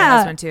gonna love Yeah. my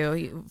husband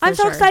too. I'm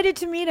so sure. excited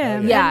to meet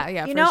him. Yeah, And,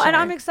 yeah, You for know, and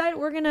sure. I'm excited.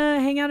 We're gonna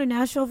hang out in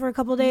Nashville for a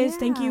couple days.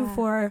 Thank you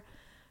Yeah.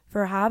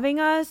 for having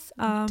us,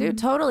 Dude,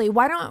 totally.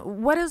 What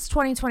does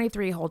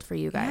 2023 hold for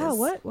you guys? Yeah,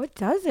 what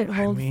does it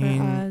hold mean,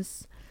 for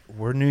us?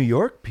 We're New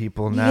York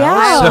people now. Yeah.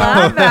 I so,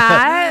 love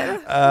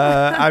that.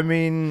 I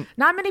mean,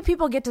 Not many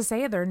people get to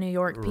say they're New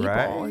York people.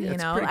 Right? You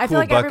It's know, pretty I feel cool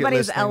like bucket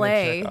everybody's list thing to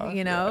LA. check off.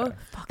 You know,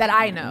 that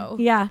I know.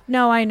 Yeah,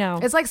 no, I know.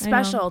 It's like I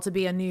know. special to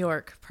be a New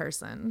York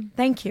person.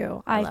 Thank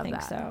you. I love think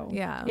that. so.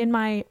 Yeah. In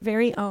my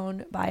very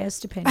own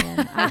biased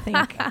opinion, I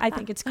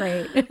think it's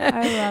great.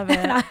 I love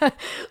it.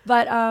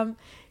 But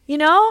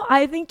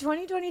I think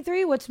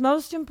 2023. What's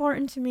most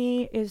important to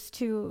me is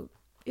to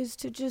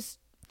just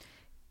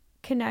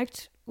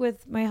connect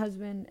with my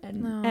husband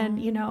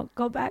and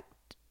go back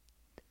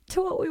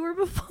to what we were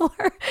before.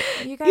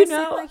 You guys seem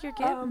like you're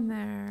getting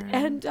there.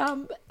 And I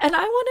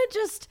want to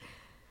just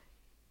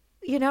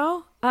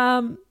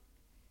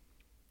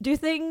do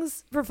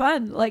things for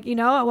fun. Like,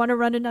 I want to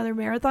run another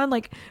marathon.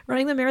 Like,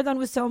 running the marathon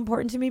was so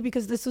important to me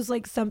because this was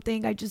like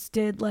something I just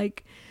did.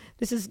 Like,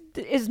 this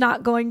is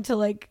not going to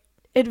like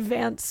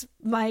advance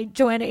my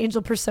Joanna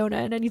Angel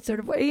persona in any sort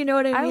of way. You know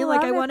what I mean?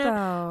 Like, I want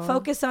to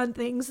focus on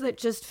things that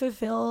just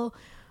fulfill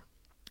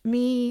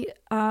me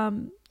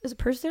as a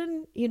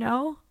person.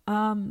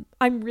 I'm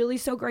really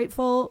so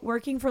grateful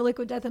working for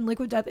Liquid Death, and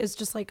Liquid Death is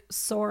just like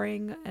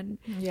soaring and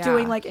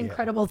doing like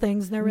incredible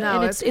things. And they're really,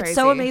 and it's so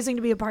crazy. amazing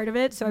to be a part of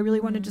it. So I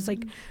really want to just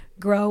like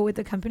grow with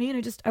the company,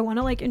 and I want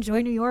to like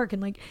enjoy New York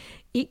and like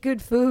eat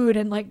good food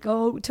and like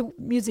go to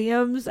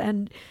museums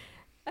and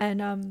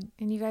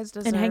you guys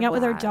deserve and hang out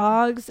with our that.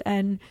 dogs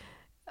and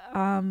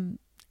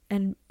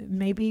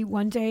maybe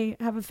one day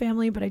have a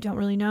family, but I don't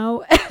really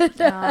know.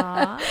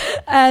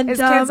 And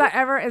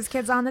Is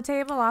kids on the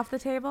table, off the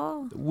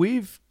table?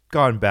 we've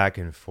gone back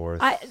and forth.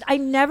 I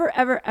never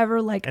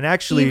ever like, and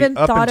actually, even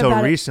up thought until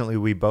about recently,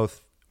 we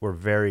both were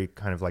very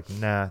kind of like,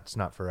 nah, it's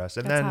not for us.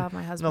 And That's then how my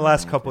in the husband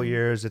last and I couple have been.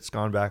 years, it's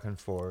gone back and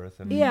forth.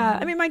 And yeah,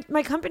 I mean,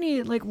 my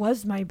company like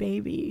was my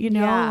baby,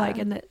 Yeah. like,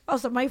 and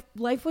also my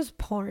life was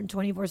porn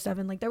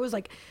 24/7. Like, there was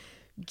like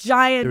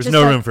giant. there was just,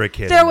 no like, room for a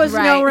kid. There was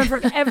Right. no room for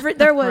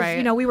there was,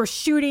 Right. we were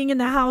shooting in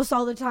the house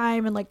all the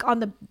time and like on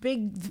the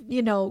big,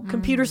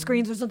 computer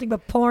screens or something,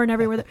 but porn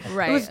everywhere.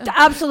 Right. It was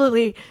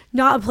absolutely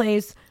not a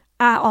place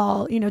at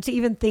all, to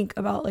even think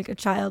about like a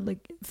child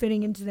like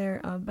fitting into there.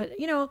 But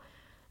in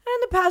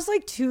the past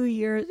like 2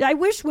 years, I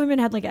wish women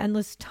had like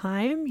endless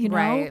time,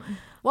 Right.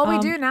 Well, we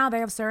do now. They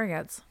have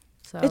surrogates.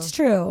 So It's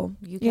true.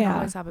 you can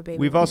always have a baby.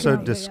 We've when you also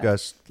go.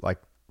 discussed like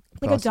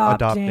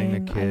adopting a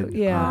kid.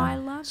 yeah. Oh, I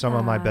love Some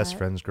of my that. best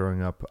friends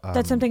growing up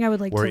That's something I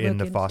would like were to in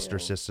look the foster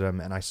into. system,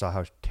 and I saw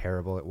how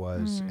terrible it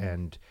was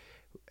and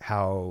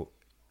how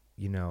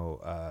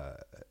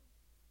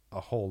a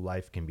whole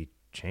life can be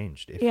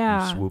changed if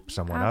Yeah. you swoop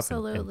someone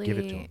Absolutely. up and give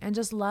it to them. And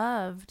just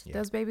loved. Yeah.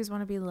 Those babies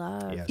want to be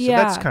loved. Yeah, so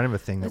Yeah. that's kind of a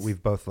thing that It's-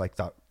 we've both like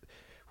thought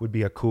would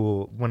be a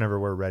cool, whenever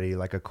we're ready,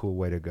 like a cool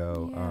way to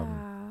go.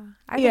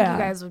 I think Yeah. you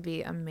guys would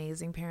be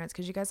amazing parents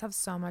because you guys have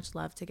so much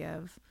love to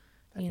give.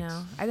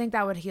 I think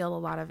that would heal a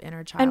lot of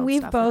inner child. And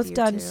we've stuff with both you,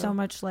 done too. so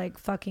much like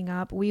fucking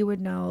up. We would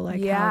know like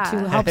Yeah. how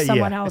to help Yeah.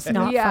 someone else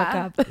not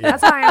yeah. fuck up.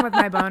 That's how I am with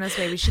my bonus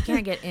baby. She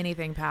can't get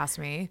anything past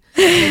me.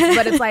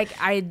 But it's like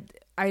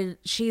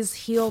she's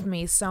healed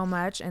me so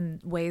much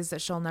in ways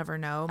that she'll never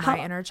know. My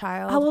inner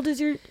child. How old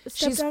is your stepdaughter?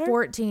 She's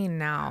 14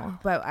 now,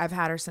 but I've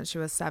had her since she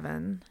was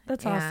 7.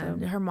 That's and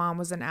awesome. Her mom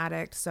was an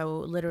addict, so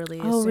literally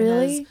as Oh, soon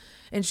really? as,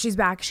 and she's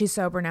back, she's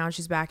sober now, and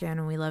she's back in,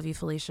 and we love you,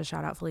 Felicia.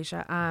 Shout out,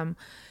 Felicia.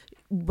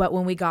 But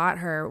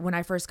when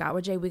I first got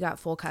with Jay, we got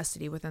full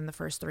custody within the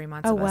first 3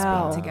 months of us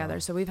being together.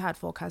 So we've had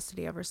full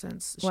custody ever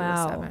since she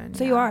was 7.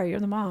 So you're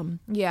the mom.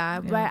 Yeah,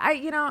 but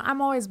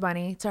I'm always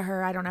Bunny to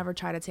her. I don't ever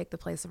try to take the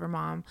place of her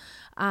mom.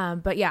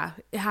 But yeah,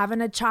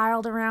 having a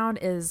child around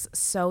is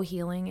so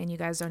healing, and you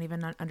guys don't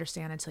even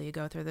understand until you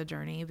go through the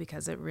journey,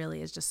 because it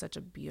really is just such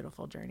a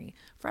beautiful journey.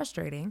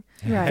 Frustrating,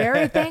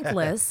 very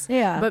thankless,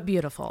 but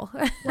beautiful.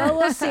 Well,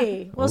 we'll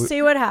see. We'll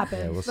see what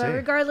happens. Yeah, we'll but see.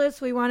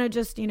 regardless, we want to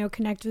just,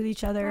 connect with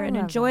each other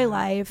and enjoy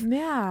life.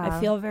 Yeah.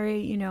 I feel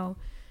very,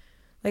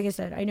 like I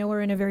said, I know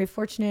we're in a very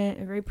fortunate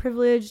and very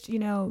privileged,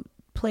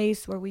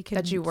 place where we can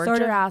That you worked sort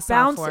your of ass off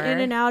bounce for. in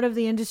and out of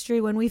the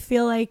industry when we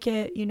feel like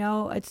it.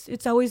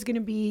 It's always going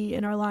to be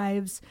in our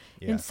lives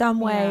in some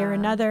way or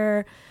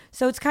another.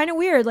 So it's kind of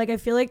weird. Like, I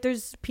feel like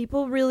there's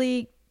people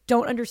really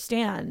don't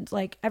understand.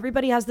 Like,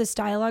 everybody has this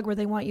dialogue where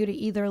they want you to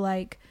either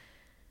like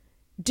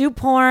do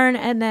porn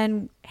and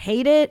then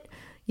hate it,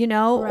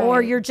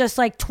 or you're just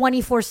like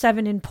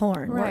 24/7 in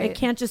porn. Right. It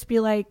can't just be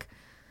like,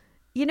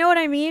 you know what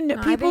I mean?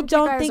 No, People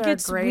don't think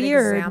it's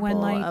weird when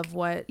like of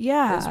what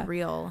is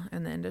real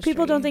in the industry.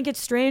 People don't think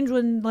it's strange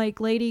when like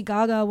Lady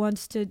Gaga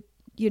wants to,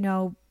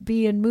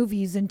 be in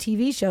movies and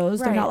TV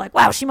shows. They're not like,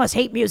 wow, she must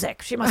hate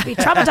music. She must be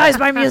traumatized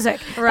by music.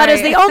 That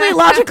is the only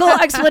logical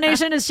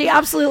explanation, is she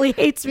absolutely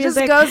hates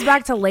music. It just goes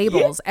back to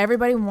labels.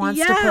 Everybody wants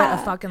to put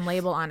a fucking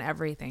label on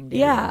everything, dude.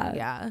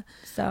 Yeah.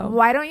 So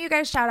why don't you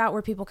guys shout out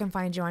where people can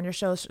find you on your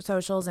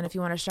socials, and if you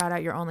want to shout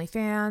out your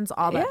OnlyFans,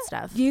 all that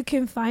stuff. You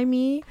can find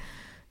me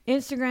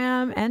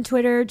Instagram and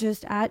Twitter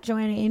just at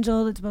Joanna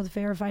Angel. That's both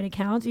verified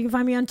accounts. You can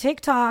find me on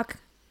TikTok,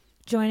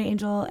 Joanna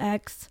Angel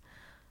X.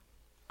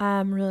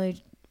 I'm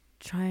really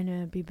trying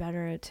to be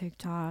better at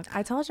TikTok.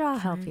 I told you I'll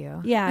help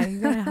you. Yeah,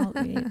 you're gonna help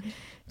me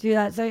do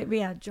that. So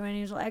yeah, Joanna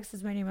Angel X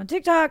is my name on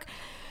TikTok,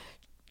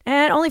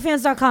 and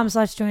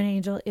OnlyFans.com/Joanna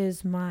Angel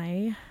is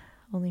my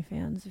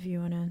OnlyFans if you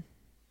want to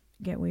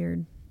get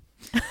weird.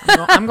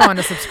 I'm going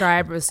to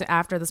subscribe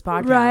after this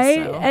podcast,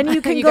 right? So. And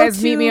you can you go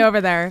guys meet me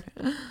over there.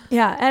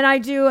 Yeah, and I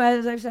do,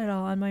 as I've said,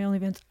 on my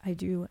OnlyFans, I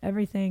do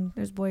everything.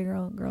 There's boy,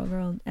 girl,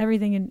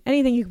 everything, and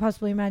anything you could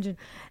possibly imagine.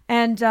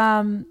 And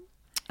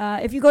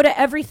if you go to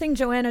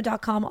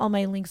everythingjoanna.com, all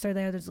my links are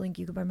there. There's a link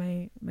you could buy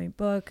my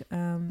book.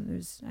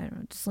 There's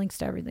just links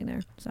to everything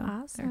there. So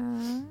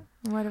awesome.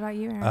 What about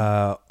you,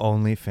 Aaron?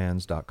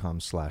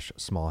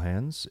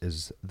 Onlyfans.com/smallhands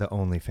is the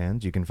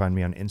OnlyFans. You can find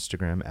me on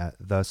Instagram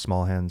at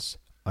 @thesmallhands_,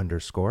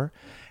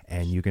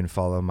 and you can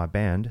follow my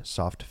band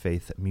Soft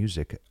Faith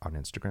Music on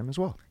Instagram as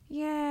well.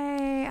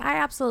 Yay. I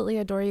absolutely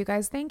adore you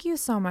guys. Thank you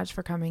so much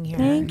for coming here.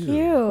 Thank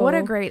you. What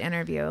a great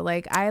interview.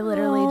 Like, I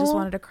literally just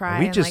wanted to cry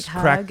We and just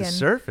like cracked hug the and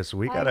surface.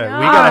 We gotta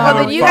Oh,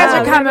 then you guys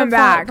are follow. coming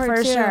back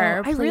for sure.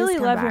 I Please really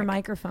come love back. your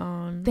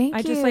microphone. Thank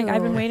I've been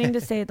you. waiting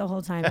to say it the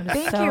whole time. It's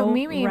Thank so you,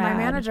 Mimi. My rad.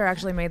 manager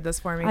actually made this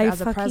for me I as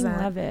a fucking present.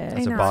 love it.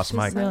 That's I a know, boss she's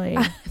mic. Really.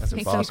 That's a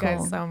Thank boss you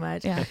guys mic. so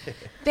much. Yeah.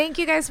 Thank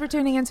you guys for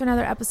tuning in to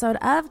another episode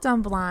of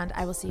Dumb Blonde.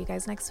 I will see you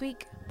guys next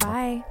week.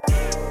 Bye.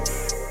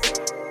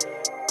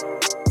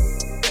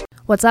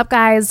 What's up,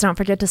 guys? Don't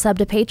forget to sub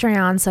to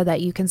Patreon so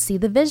that you can see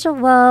the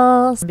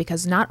visuals,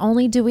 because not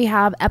only do we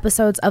have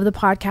episodes of the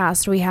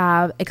podcast, we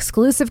have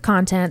exclusive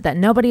content that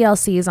nobody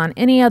else sees on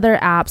any other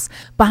apps,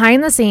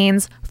 behind the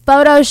scenes,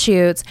 photo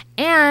shoots,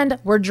 and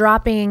we're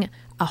dropping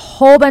a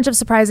whole bunch of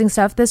surprising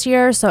stuff this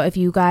year. So if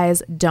you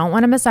guys don't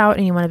want to miss out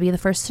and you want to be the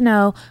first to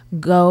know,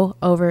 go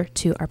over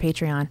to our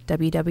Patreon,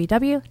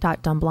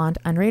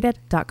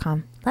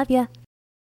 www.dumbblondeunrated.com. Love ya.